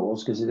have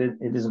flaws, because it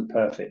isn't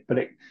perfect, but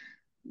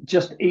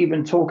just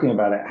even talking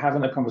about it,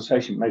 having a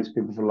conversation makes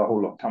people feel a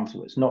whole lot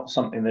comfortable. It's not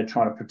something they're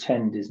trying to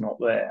pretend is not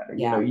there.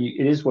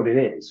 It is what it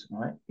is,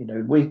 right?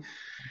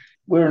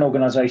 We're an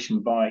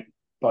organisation by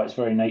its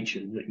very nature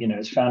that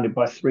it's founded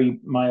by three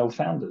male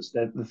founders.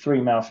 The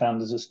three male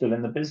founders are still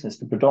in the business.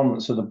 The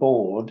predominance of the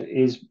board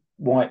is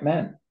white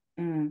men.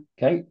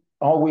 Okay,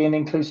 are we an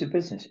inclusive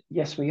business?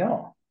 Yes, we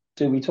are.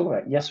 Do we talk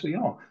about it? Yes, we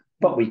are.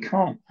 But we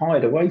can't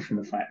hide away from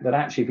the fact that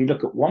actually, if you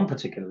look at one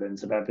particular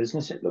lens of our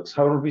business, it looks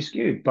horribly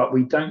skewed, but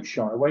we don't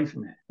shy away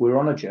from it. We're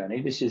on a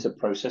journey. This is a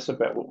process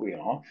about what we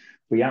are.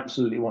 We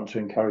absolutely want to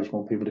encourage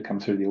more people to come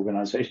through the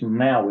organisation.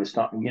 Now we're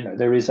starting,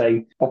 there is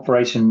a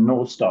Operation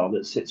North Star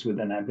that sits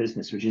within our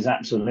business, which is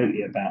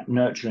absolutely about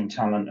nurturing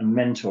talent and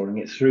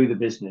mentoring it through the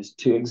business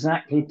to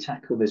exactly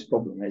tackle this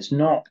problem. It's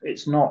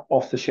not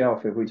off the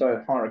shelf. If we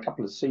go hire a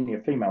couple of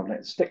senior female,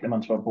 let's stick them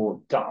onto our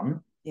board,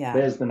 done. Yeah.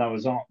 There's the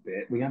Noah's Ark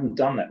bit. We haven't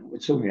done that. What we're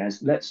talking about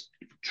is let's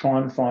try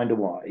and find a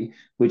way,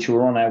 which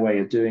we're on our way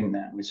of doing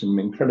that with some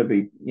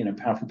incredibly,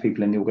 powerful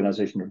people in the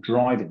organisation who are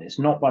driving this,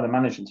 not by the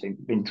management team,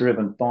 but being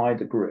driven by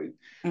the group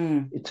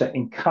to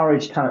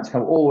encourage talent to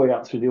come all the way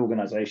up through the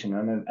organisation.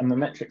 And the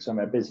metrics of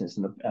our business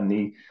and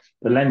the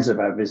lens of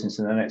our business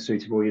in the next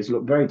 3 to 4 years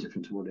look very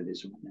different to what it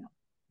is right now.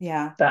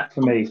 Yeah. That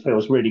for me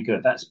feels really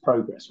good. That's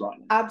progress right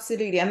now.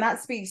 Absolutely. And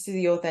that speaks to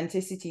the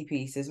authenticity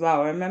piece as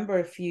well. I remember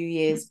a few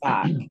years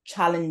back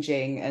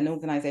challenging an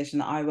organization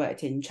that I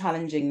worked in,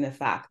 challenging the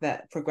fact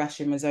that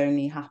progression was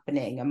only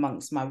happening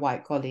amongst my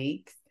white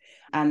colleagues,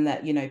 and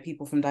that,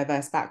 people from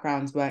diverse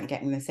backgrounds weren't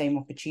getting the same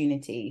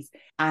opportunities,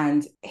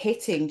 and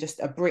hitting just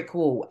a brick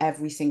wall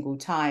every single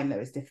time. There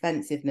was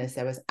defensiveness,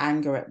 there was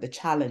anger at the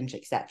challenge,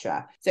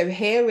 etc. So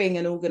hearing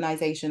an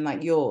organization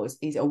like yours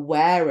is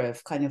aware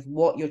of kind of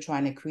what you're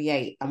trying to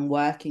create and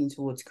working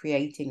towards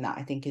creating that,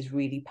 I think is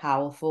really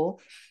powerful.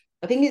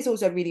 I think it's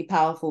also really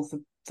powerful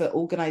for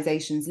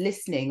organizations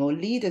listening, or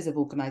leaders of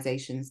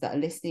organizations that are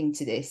listening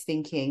to this,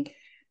 thinking,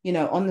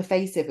 on the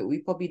face of it, we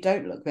probably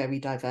don't look very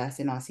diverse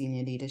in our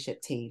senior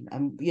leadership team.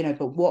 And,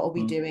 but what are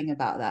we doing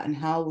about that? And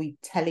how are we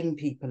telling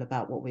people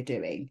about what we're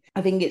doing?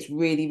 I think it's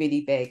really,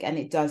 really big. And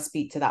it does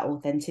speak to that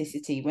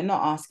authenticity. We're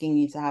not asking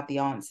you to have the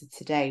answer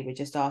today. We're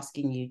just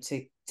asking you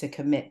to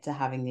commit to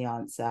having the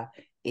answer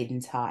in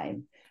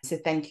time. So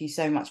thank you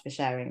so much for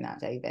sharing that,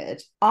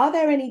 David. Are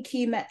there any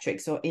key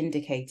metrics or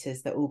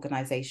indicators that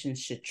organizations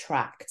should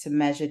track to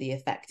measure the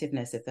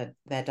effectiveness of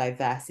their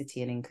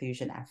diversity and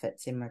inclusion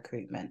efforts in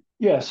recruitment?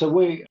 Yeah, so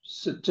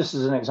just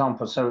as an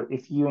example, so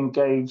if you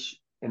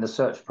engage in the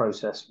search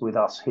process with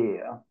us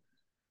here,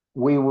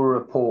 we will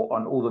report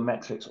on all the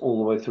metrics all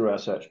the way through our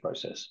search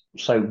process.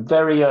 So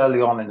very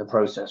early on in the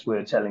process,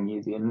 we're telling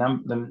you the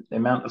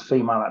amount of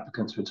female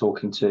applicants we're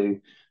talking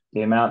to,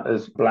 the amount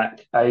of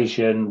Black,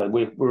 Asian,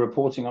 we're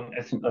reporting on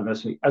ethnic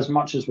diversity as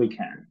much as we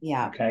can.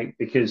 Yeah. Okay.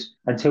 Because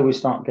until we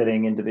start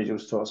getting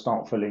individuals to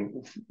start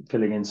filling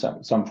in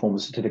some form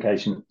of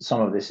certification,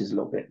 some of this is a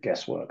little bit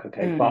guesswork.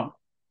 Okay. But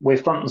we're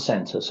front and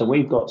center. So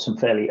we've got some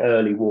fairly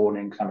early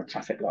warning kind of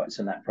traffic lights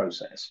in that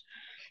process.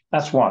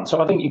 That's one.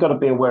 So I think you've got to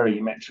be aware of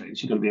your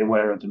metrics. You've got to be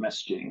aware of the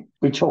messaging.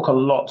 We talk a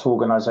lot to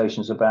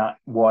organizations about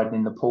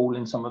widening the pool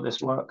in some of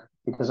this work,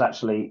 because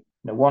actually,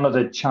 one of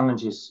the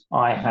challenges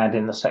I had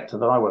in the sector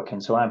that I work in,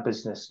 so our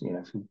business,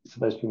 for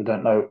those people who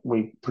don't know,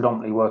 we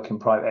predominantly work in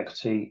private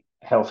equity,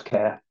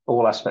 healthcare,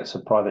 all aspects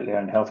of privately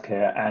owned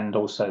healthcare, and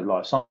also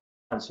life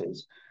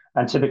sciences.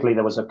 And typically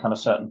there was a kind of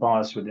certain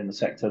bias within the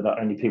sector that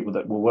only people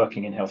that were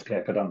working in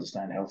healthcare could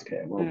understand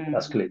healthcare. Well,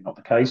 that's clearly not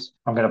the case.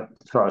 I'm going to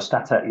throw a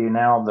stat at you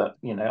now that,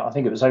 I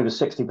think it was over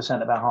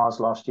 60% of our hires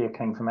last year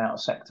came from out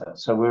of sector.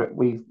 So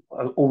we've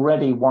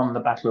already won the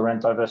battle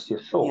around diversity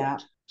of thought. Yeah.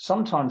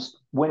 Sometimes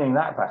winning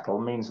that battle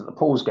means that the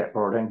pools get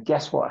broader, and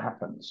guess what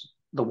happens?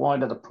 The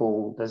wider the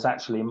pool, there's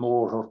actually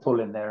more of a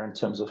pull in there in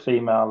terms of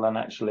female and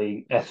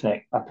actually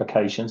ethnic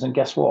applications. And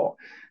guess what?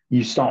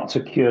 You start to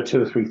cure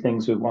 2 or 3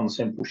 things with one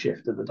simple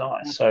shift of the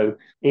dice. So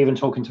even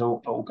talking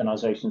to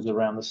organizations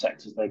around the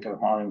sectors they go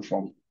hiring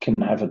from can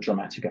have a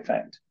dramatic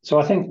effect. So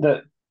I think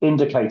that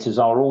indicators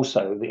are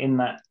also in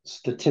that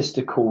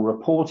statistical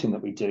reporting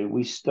that we do,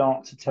 we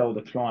start to tell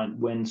the client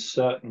when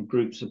certain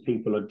groups of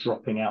people are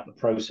dropping out the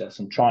process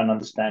and try and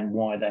understand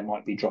why they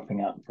might be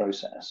dropping out the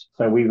process.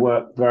 So we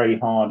work very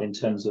hard in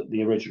terms of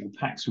the original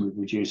packs we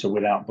produce are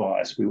without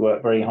bias. We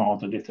work very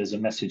hard that if there's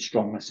a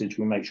strong message,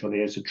 we make sure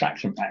the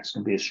attraction packs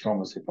can be as strong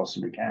as they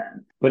possibly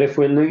can. But if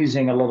we're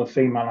losing a lot of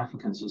female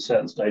applicants at a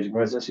certain stage,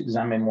 let's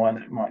examine why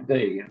that might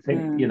be. I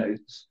think,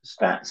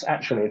 stats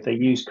actually, if they're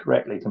used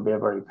correctly, can be a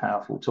very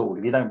powerful tool.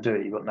 If you don't do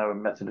it, you've got no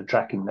method of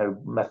tracking, no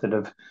method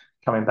of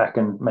coming back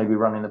and maybe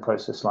running the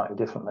process slightly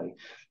differently.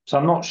 So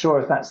I'm not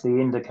sure if that's the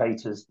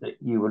indicators that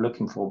you were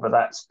looking for, but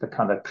that's the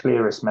kind of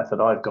clearest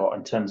method I've got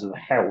in terms of the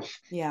health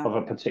of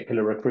a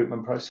particular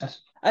recruitment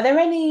process. Are there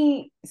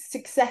any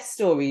success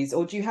stories,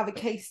 or do you have a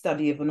case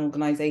study of an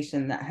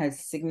organization that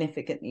has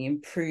significantly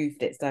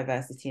improved its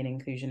diversity and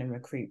inclusion in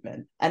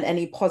recruitment, and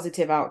any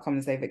positive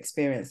outcomes they've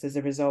experienced as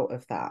a result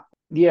of that?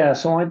 Yeah,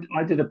 so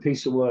I did a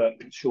piece of work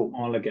a short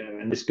while ago,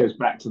 and this goes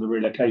back to the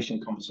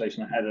relocation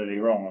conversation I had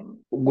earlier on.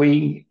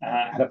 We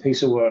had a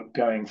piece of work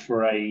going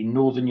for a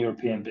Northern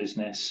European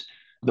business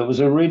that was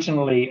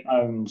originally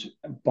owned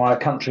by a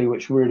country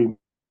which really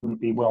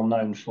wouldn't be well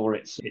known for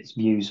its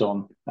views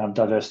on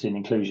diversity and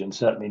inclusion,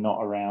 certainly not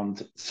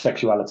around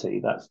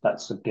sexuality.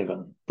 That's a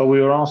given. But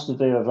we were asked to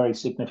do a very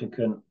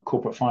significant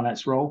corporate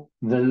finance role.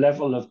 The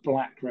level of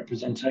Black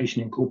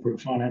representation in corporate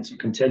finance, I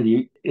can tell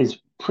you, is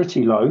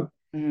pretty low.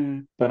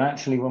 Mm. But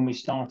actually, when we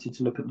started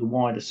to look at the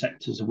wider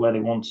sectors of where they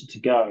wanted to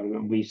go,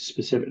 and we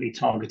specifically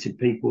targeted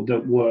people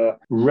that were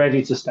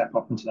ready to step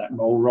up into that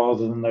role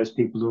rather than those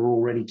people that are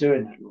already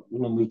doing that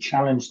role, and we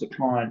challenged the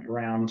client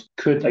around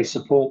could they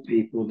support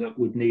people that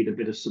would need a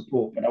bit of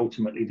support, but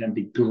ultimately then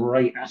be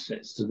great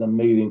assets to them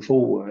moving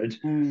forward.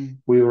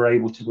 We were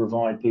able to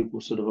provide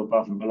people sort of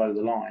above and below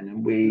the line.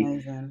 And we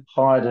Amazing.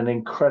 hired an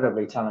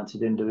incredibly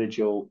talented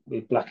individual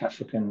with Black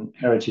African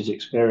heritage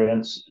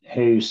experience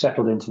who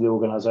settled into the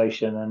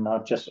organization. And I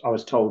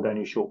was told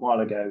only a short while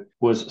ago,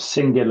 was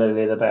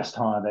singularly the best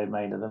hire they've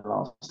made in the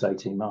last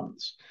 18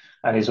 months.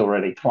 And is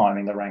already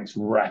climbing the ranks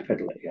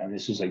rapidly. And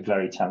this is a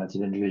very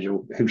talented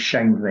individual who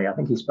shamed me. I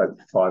think he spoke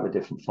 5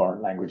 different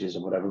foreign languages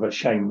or whatever, but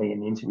shamed me in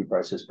the interview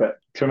process. But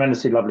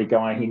tremendously lovely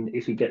guy.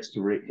 If he gets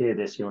to hear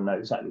this, he'll know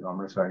exactly what I'm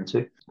referring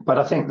to. But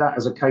I think that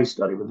as a case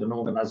study with an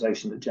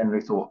organisation that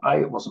generally thought,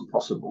 it wasn't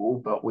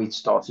possible, but we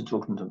started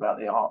talking to them about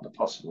the art of the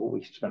possible.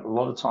 We spent a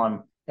lot of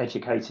time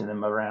educating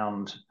them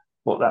around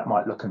what that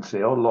might look and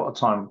feel, a lot of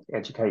time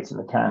educating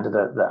the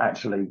candidate that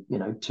actually,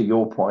 to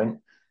your point,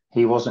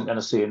 he wasn't going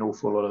to see an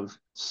awful lot of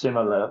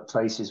similar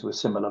faces with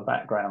similar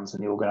backgrounds in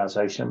the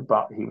organisation,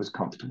 but he was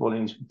comfortable and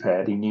he was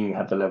prepared. He knew he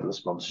had the level of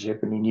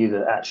sponsorship, and he knew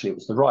that actually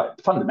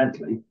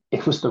fundamentally,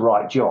 it was the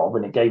right job,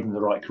 and it gave him the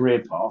right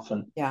career path.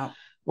 And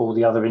all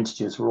the other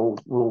integers were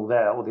all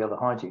there, all the other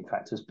hygiene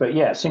factors. But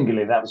yeah,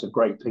 singularly, that was a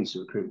great piece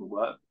of recruitment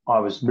work. I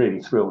was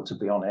really thrilled to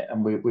be on it,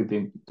 and we've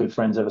been good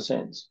friends ever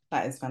since.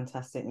 That is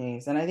fantastic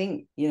news. And I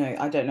think,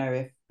 I don't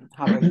know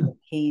how open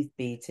he'd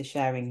be to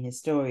sharing his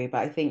story, but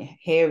I think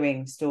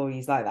hearing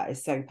stories like that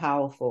is so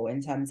powerful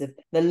in terms of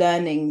the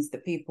learnings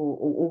that people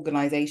or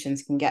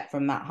organizations can get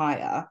from that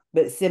hire.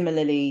 But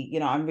similarly,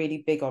 I'm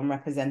really big on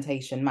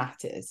representation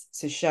matters.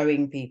 So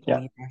showing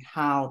people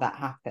how that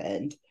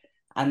happened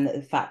and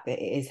the fact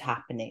that it is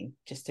happening,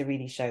 just to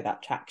really show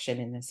that traction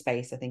in the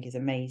space, I think is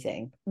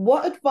amazing.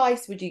 What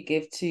advice would you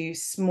give to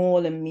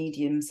small and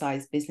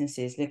medium-sized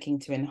businesses looking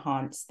to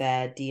enhance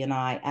their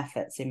D&I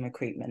efforts in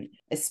recruitment,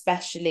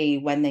 especially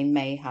when they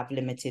may have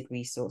limited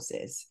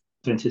resources?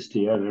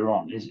 Authenticity earlier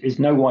on is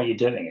know why you're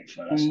doing it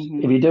first.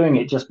 If you're doing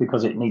it just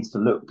because it needs to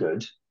look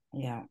good,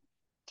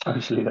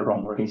 totally the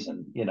wrong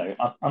reason.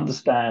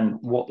 Understand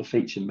what the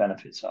features and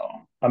benefits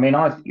are. I mean,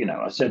 I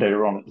said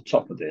earlier on at the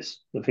top of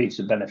this, the features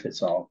and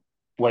benefits are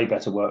way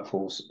better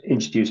workforce,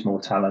 introduce more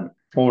talent,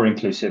 more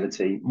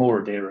inclusivity, more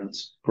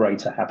adherence,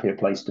 greater, happier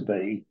place to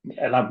be.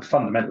 And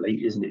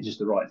fundamentally, isn't it just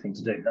the right thing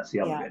to do? That's the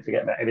other bit.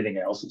 Forget about everything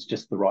else. It's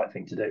just the right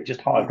thing to do. Just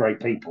hire great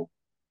people.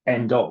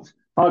 End of.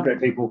 Hire great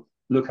people,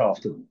 look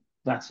after them.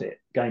 That's it.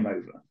 Game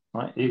over.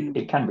 Right?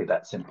 It can be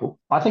that simple.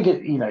 I think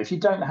if you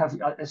don't have,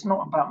 it's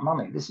not about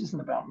money. This isn't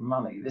about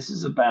money. This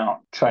is about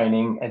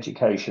training,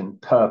 education,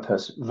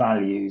 purpose,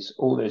 values,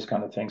 all those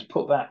kind of things.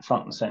 Put that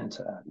front and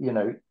center.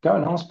 Go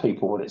and ask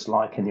people what it's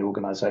like in the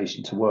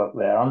organization to work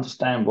there.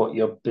 Understand what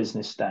your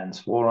business stands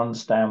for.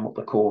 Understand what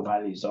the core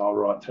values are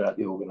right throughout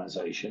the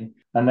organization,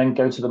 and then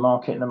go to the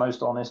market in the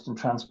most honest and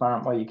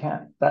transparent way you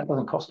can. That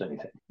doesn't cost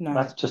anything. No.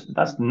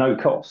 That's no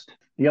cost.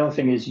 The other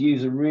thing is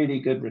use a really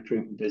good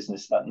recruitment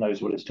business that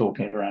knows what it's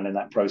talking around in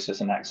that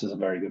process and acts as a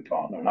very good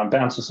partner. And I'm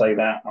bound to say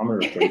that. I'm a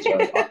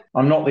recruiter.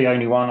 I'm not the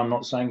only one. I'm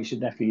not saying you should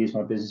definitely use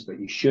my business, but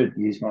you should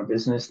use my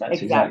business.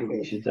 That's exactly what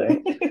you should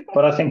do.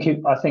 But I think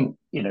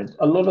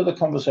a lot of the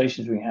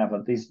conversations we have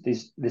are this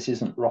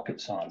isn't rocket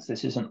science.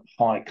 This isn't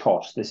high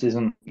cost. This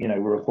isn't, we're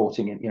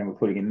reporting in, we're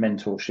putting in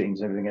mentor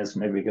schemes and everything else,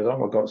 and everybody goes, oh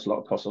my God, it's a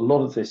lot of cost. A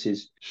lot of this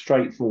is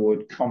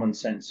straightforward,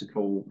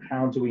 commonsensical.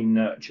 How do we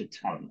nurture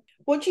talent?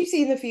 What do you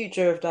see in the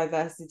future of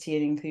diversity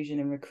and inclusion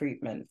in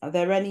recruitment? Are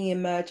there any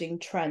emerging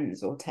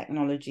trends or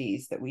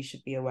technologies that we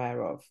should be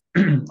aware of?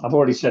 I've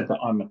already said that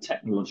I'm a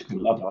technological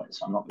Luddite,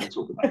 so I'm not going to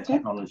talk about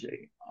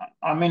technology.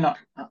 I mean,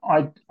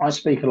 I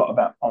speak a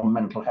lot on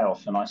mental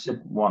health, and I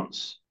said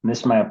once, and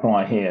this may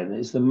apply here,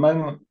 there's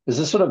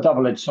a sort of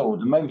double-edged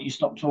sword. The moment you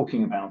stop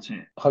talking about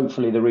it,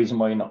 hopefully the reason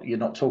why you're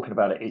not talking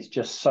about it is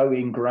just so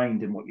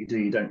ingrained in what you do,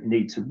 you don't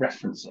need to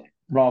reference it,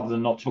 rather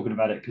than not talking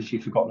about it because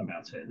you've forgotten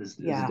about it. There's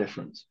a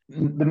difference.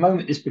 The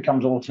moment this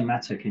becomes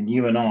automatic, and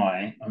you and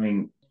I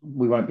mean,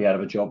 we won't be out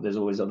of a job. There's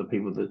always other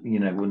people that,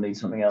 will need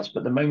something else.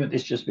 But the moment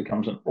this just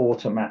becomes an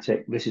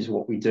automatic, this is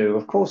what we do.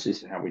 Of course,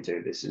 this is how we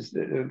do this.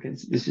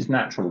 This is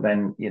natural.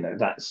 Then,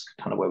 that's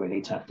kind of where we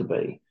need to have to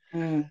be.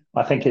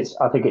 I think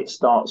it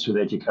starts with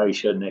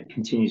education. It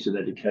continues with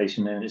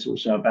education, and it's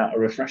also about a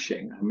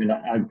refreshing. I mean,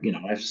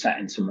 I've sat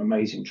in some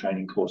amazing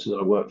training courses.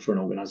 I worked for an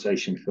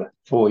organisation for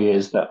 4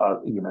 years that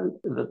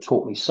that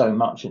taught me so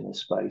much in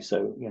this space.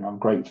 So I'm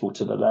grateful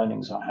to the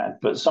learnings I had.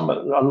 But a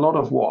lot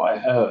of what I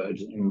heard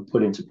and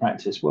put into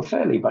practice were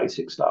fairly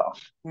basic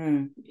stuff.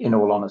 In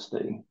all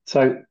honesty.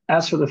 So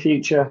as for the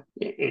future,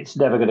 it's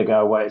never going to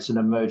go away. It's an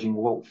emerging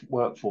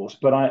workforce.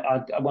 But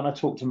when I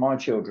talk to my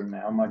children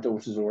now, my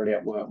daughter's already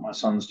at work, my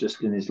son's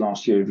just in his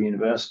last year of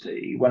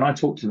university. When I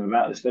talk to them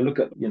about this, they look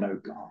at,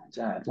 God,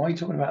 Dad, why are you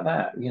talking about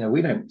that?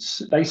 We don't,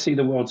 they see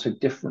the world so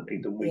differently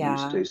than we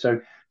used to.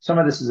 So some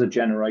of this is a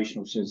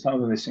generational thing.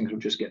 Some of these things will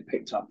just get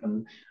picked up.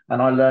 And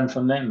I learn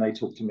from them. They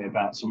talk to me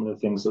about some of the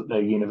things that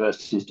their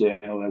universities doing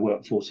or their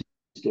workforce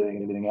doing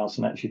and everything else,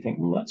 and actually think,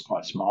 well, that's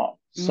quite smart.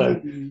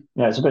 So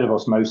it's a bit of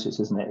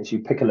osmosis, isn't it? As you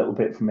pick a little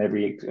bit from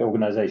every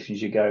organisation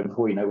as you go,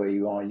 before you know where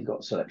you are, you've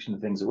got a selection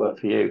of things that work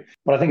for you.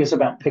 But I think it's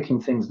about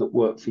picking things that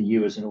work for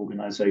you as an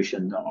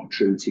organisation that are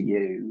true to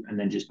you, and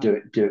then just do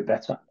it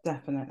better.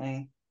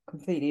 Definitely.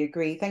 Completely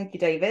agree. Thank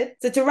you, David.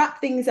 So to wrap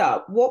things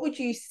up, what would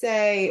you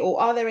say, or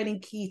are there any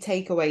key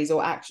takeaways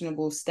or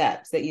actionable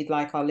steps that you'd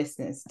like our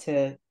listeners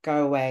to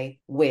go away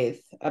with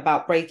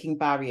about breaking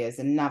barriers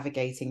and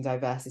navigating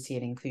diversity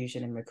and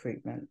inclusion in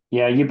recruitment?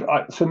 Yeah,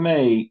 for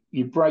me,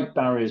 you break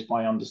barriers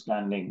by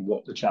understanding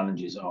what the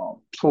challenges are.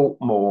 Talk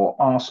more,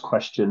 ask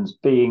questions,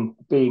 be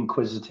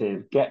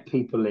inquisitive, get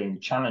people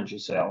in, challenge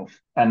yourself,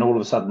 and all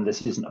of a sudden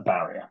this isn't a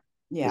barrier.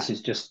 Yeah. This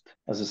is just,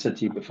 as I said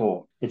to you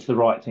before, it's the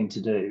right thing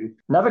to do.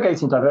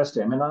 Navigating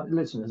diversity. I mean,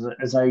 listen,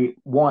 as a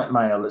white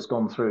male that's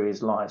gone through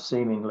his life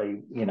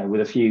seemingly,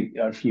 with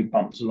a few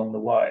bumps along the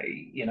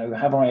way,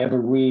 have I ever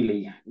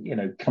really,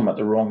 come at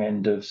the wrong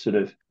end of sort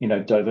of,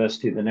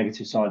 diversity, the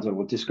negative sides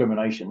of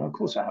discrimination? Of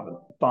course I haven't.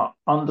 But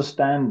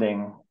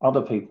understanding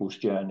other people's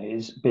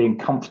journeys, being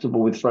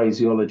comfortable with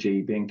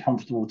phraseology, being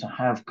comfortable to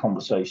have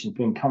conversations,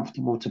 being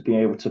comfortable to be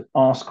able to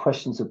ask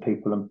questions of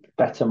people and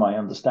better my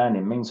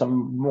understanding means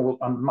I'm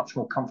much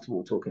more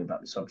comfortable talking about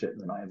the subject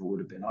than I ever would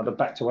have been. I'd have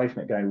backed away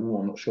from it going,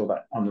 I'm not sure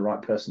that I'm the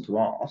right person to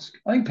ask.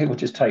 I think people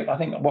I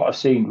think what I've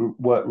seen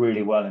work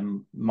really well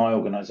in my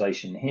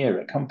organisation here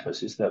at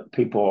Compass is that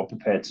people are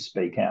prepared to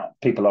speak out.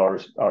 People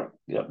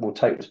will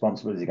take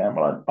responsibility going,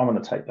 well, I'm going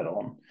to take that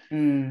on.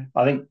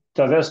 I think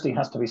diversity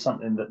has to be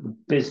something that the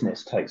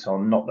business takes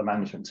on, not the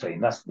management team.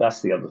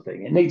 That's the other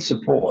thing. It needs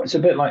support. It's a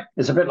bit like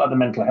the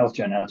mental health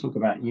journey I talk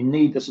about. You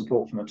need the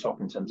support from the top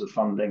in terms of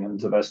funding and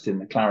diversity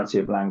and the clarity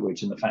of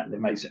language and the fact that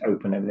it makes it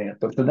open and everything.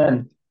 But for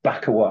then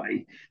back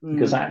away,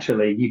 because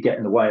actually you get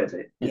in the way of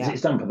it.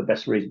 It's done for the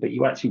best reason, but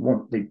you actually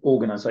want the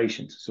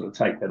organisation to sort of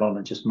take that on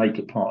and just make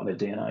it part of their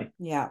DNA.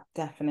 Yeah,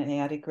 definitely.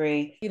 I'd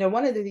agree.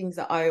 One of the things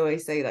that I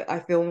always say, like, I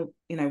feel,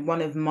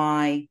 one of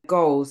my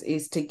goals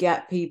is to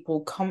get people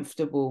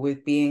comfortable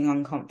with being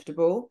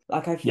uncomfortable.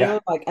 Like, I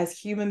feel like as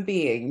human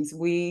beings,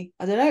 we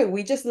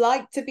just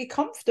like to be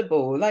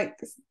comfortable. Like,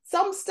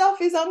 some stuff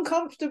is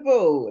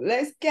uncomfortable.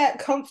 Let's get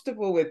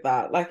comfortable with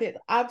that. Like, it's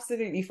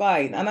absolutely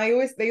fine. And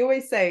they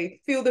always say,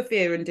 feel the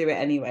fear and do it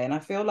anyway. And I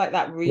feel like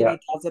that really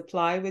does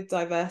apply with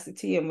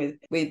diversity and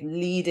with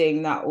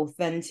leading that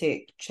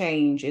authentic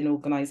change in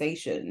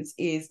organizations.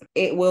 Is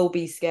it will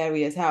be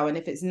scary as hell. And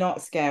if it's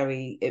not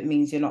scary, it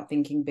means you're not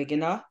thinking big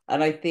enough.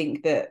 And I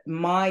think that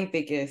my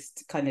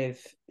biggest kind of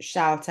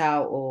shout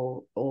out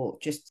or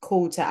just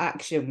call to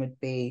action would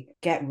be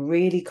get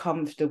really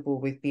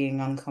comfortable with being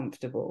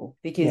uncomfortable,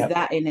 because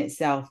that in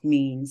itself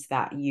means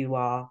that you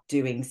are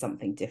doing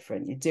something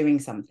different, you're doing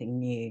something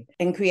new,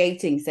 and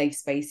creating safe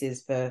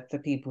spaces for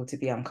people to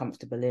be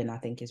uncomfortable in, I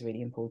think, is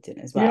really important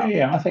as well.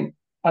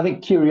 I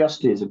think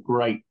curiosity is a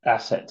great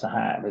asset to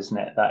have, isn't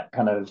it? That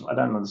kind of, I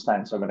don't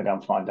understand, so I'm going to go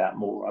and find out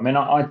more. I mean,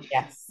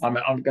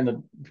 I'm going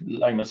to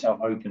lay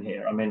myself open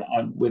here. I mean,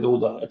 with all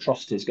the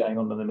atrocities going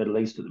on in the Middle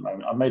East at the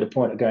moment, I've made a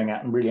point of going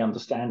out and really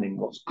understanding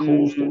what's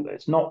caused all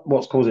this. Not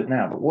what's caused it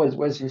now, but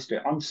where's history?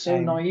 I'm so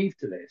naive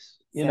to this.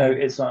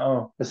 It's like,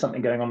 oh, there's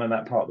something going on in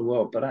that part of the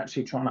world, but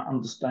actually trying to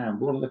understand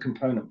what are the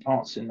component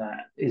parts in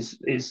that is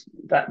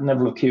that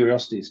level of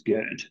curiosity is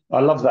good. I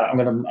love that. I'm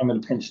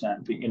going to pinch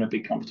that, be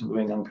comfortable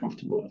being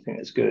uncomfortable. I think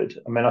it's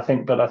good. I mean, I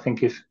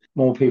think if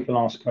more people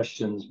ask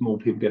questions, more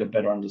people get a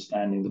better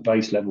understanding, the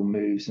base level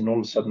moves, and all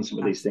of a sudden some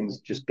of these things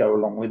just go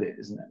along with it,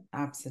 isn't it?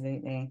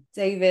 Absolutely.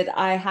 David,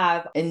 I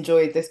have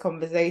enjoyed this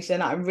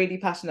conversation. I'm really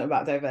passionate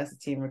about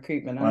diversity in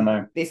recruitment. I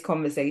know. This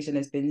conversation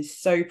has been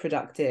so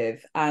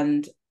productive,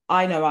 and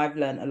I know I've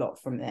learned a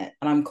lot from it,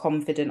 and I'm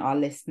confident our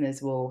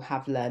listeners will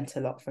have learned a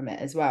lot from it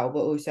as well,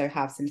 but also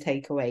have some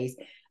takeaways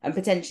and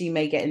potentially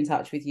may get in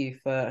touch with you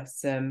for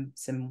some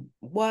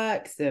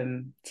work,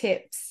 some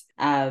tips,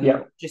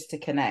 just to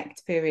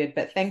connect, period.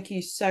 But thank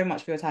you so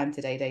much for your time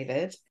today,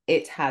 David.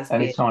 It has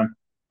been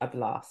a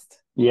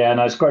blast. Yeah,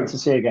 no, it's great to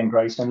see you again,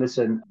 Grace. And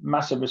listen,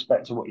 massive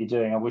respect to what you're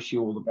doing. I wish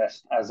you all the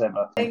best as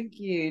ever. Thank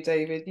you,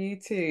 David. You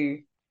too.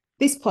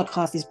 This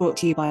podcast is brought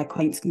to you by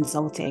Acquaintance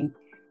Consulting.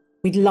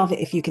 We'd love it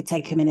if you could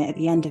take a minute at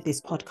the end of this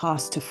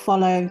podcast to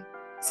follow,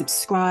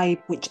 subscribe,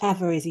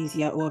 whichever is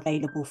easier or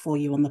available for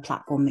you on the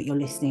platform that you're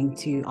listening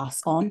to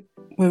us on.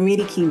 We're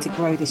really keen to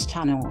grow this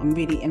channel and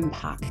really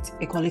impact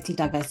equality,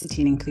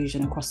 diversity and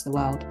inclusion across the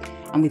world.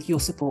 And with your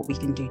support, we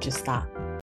can do just that.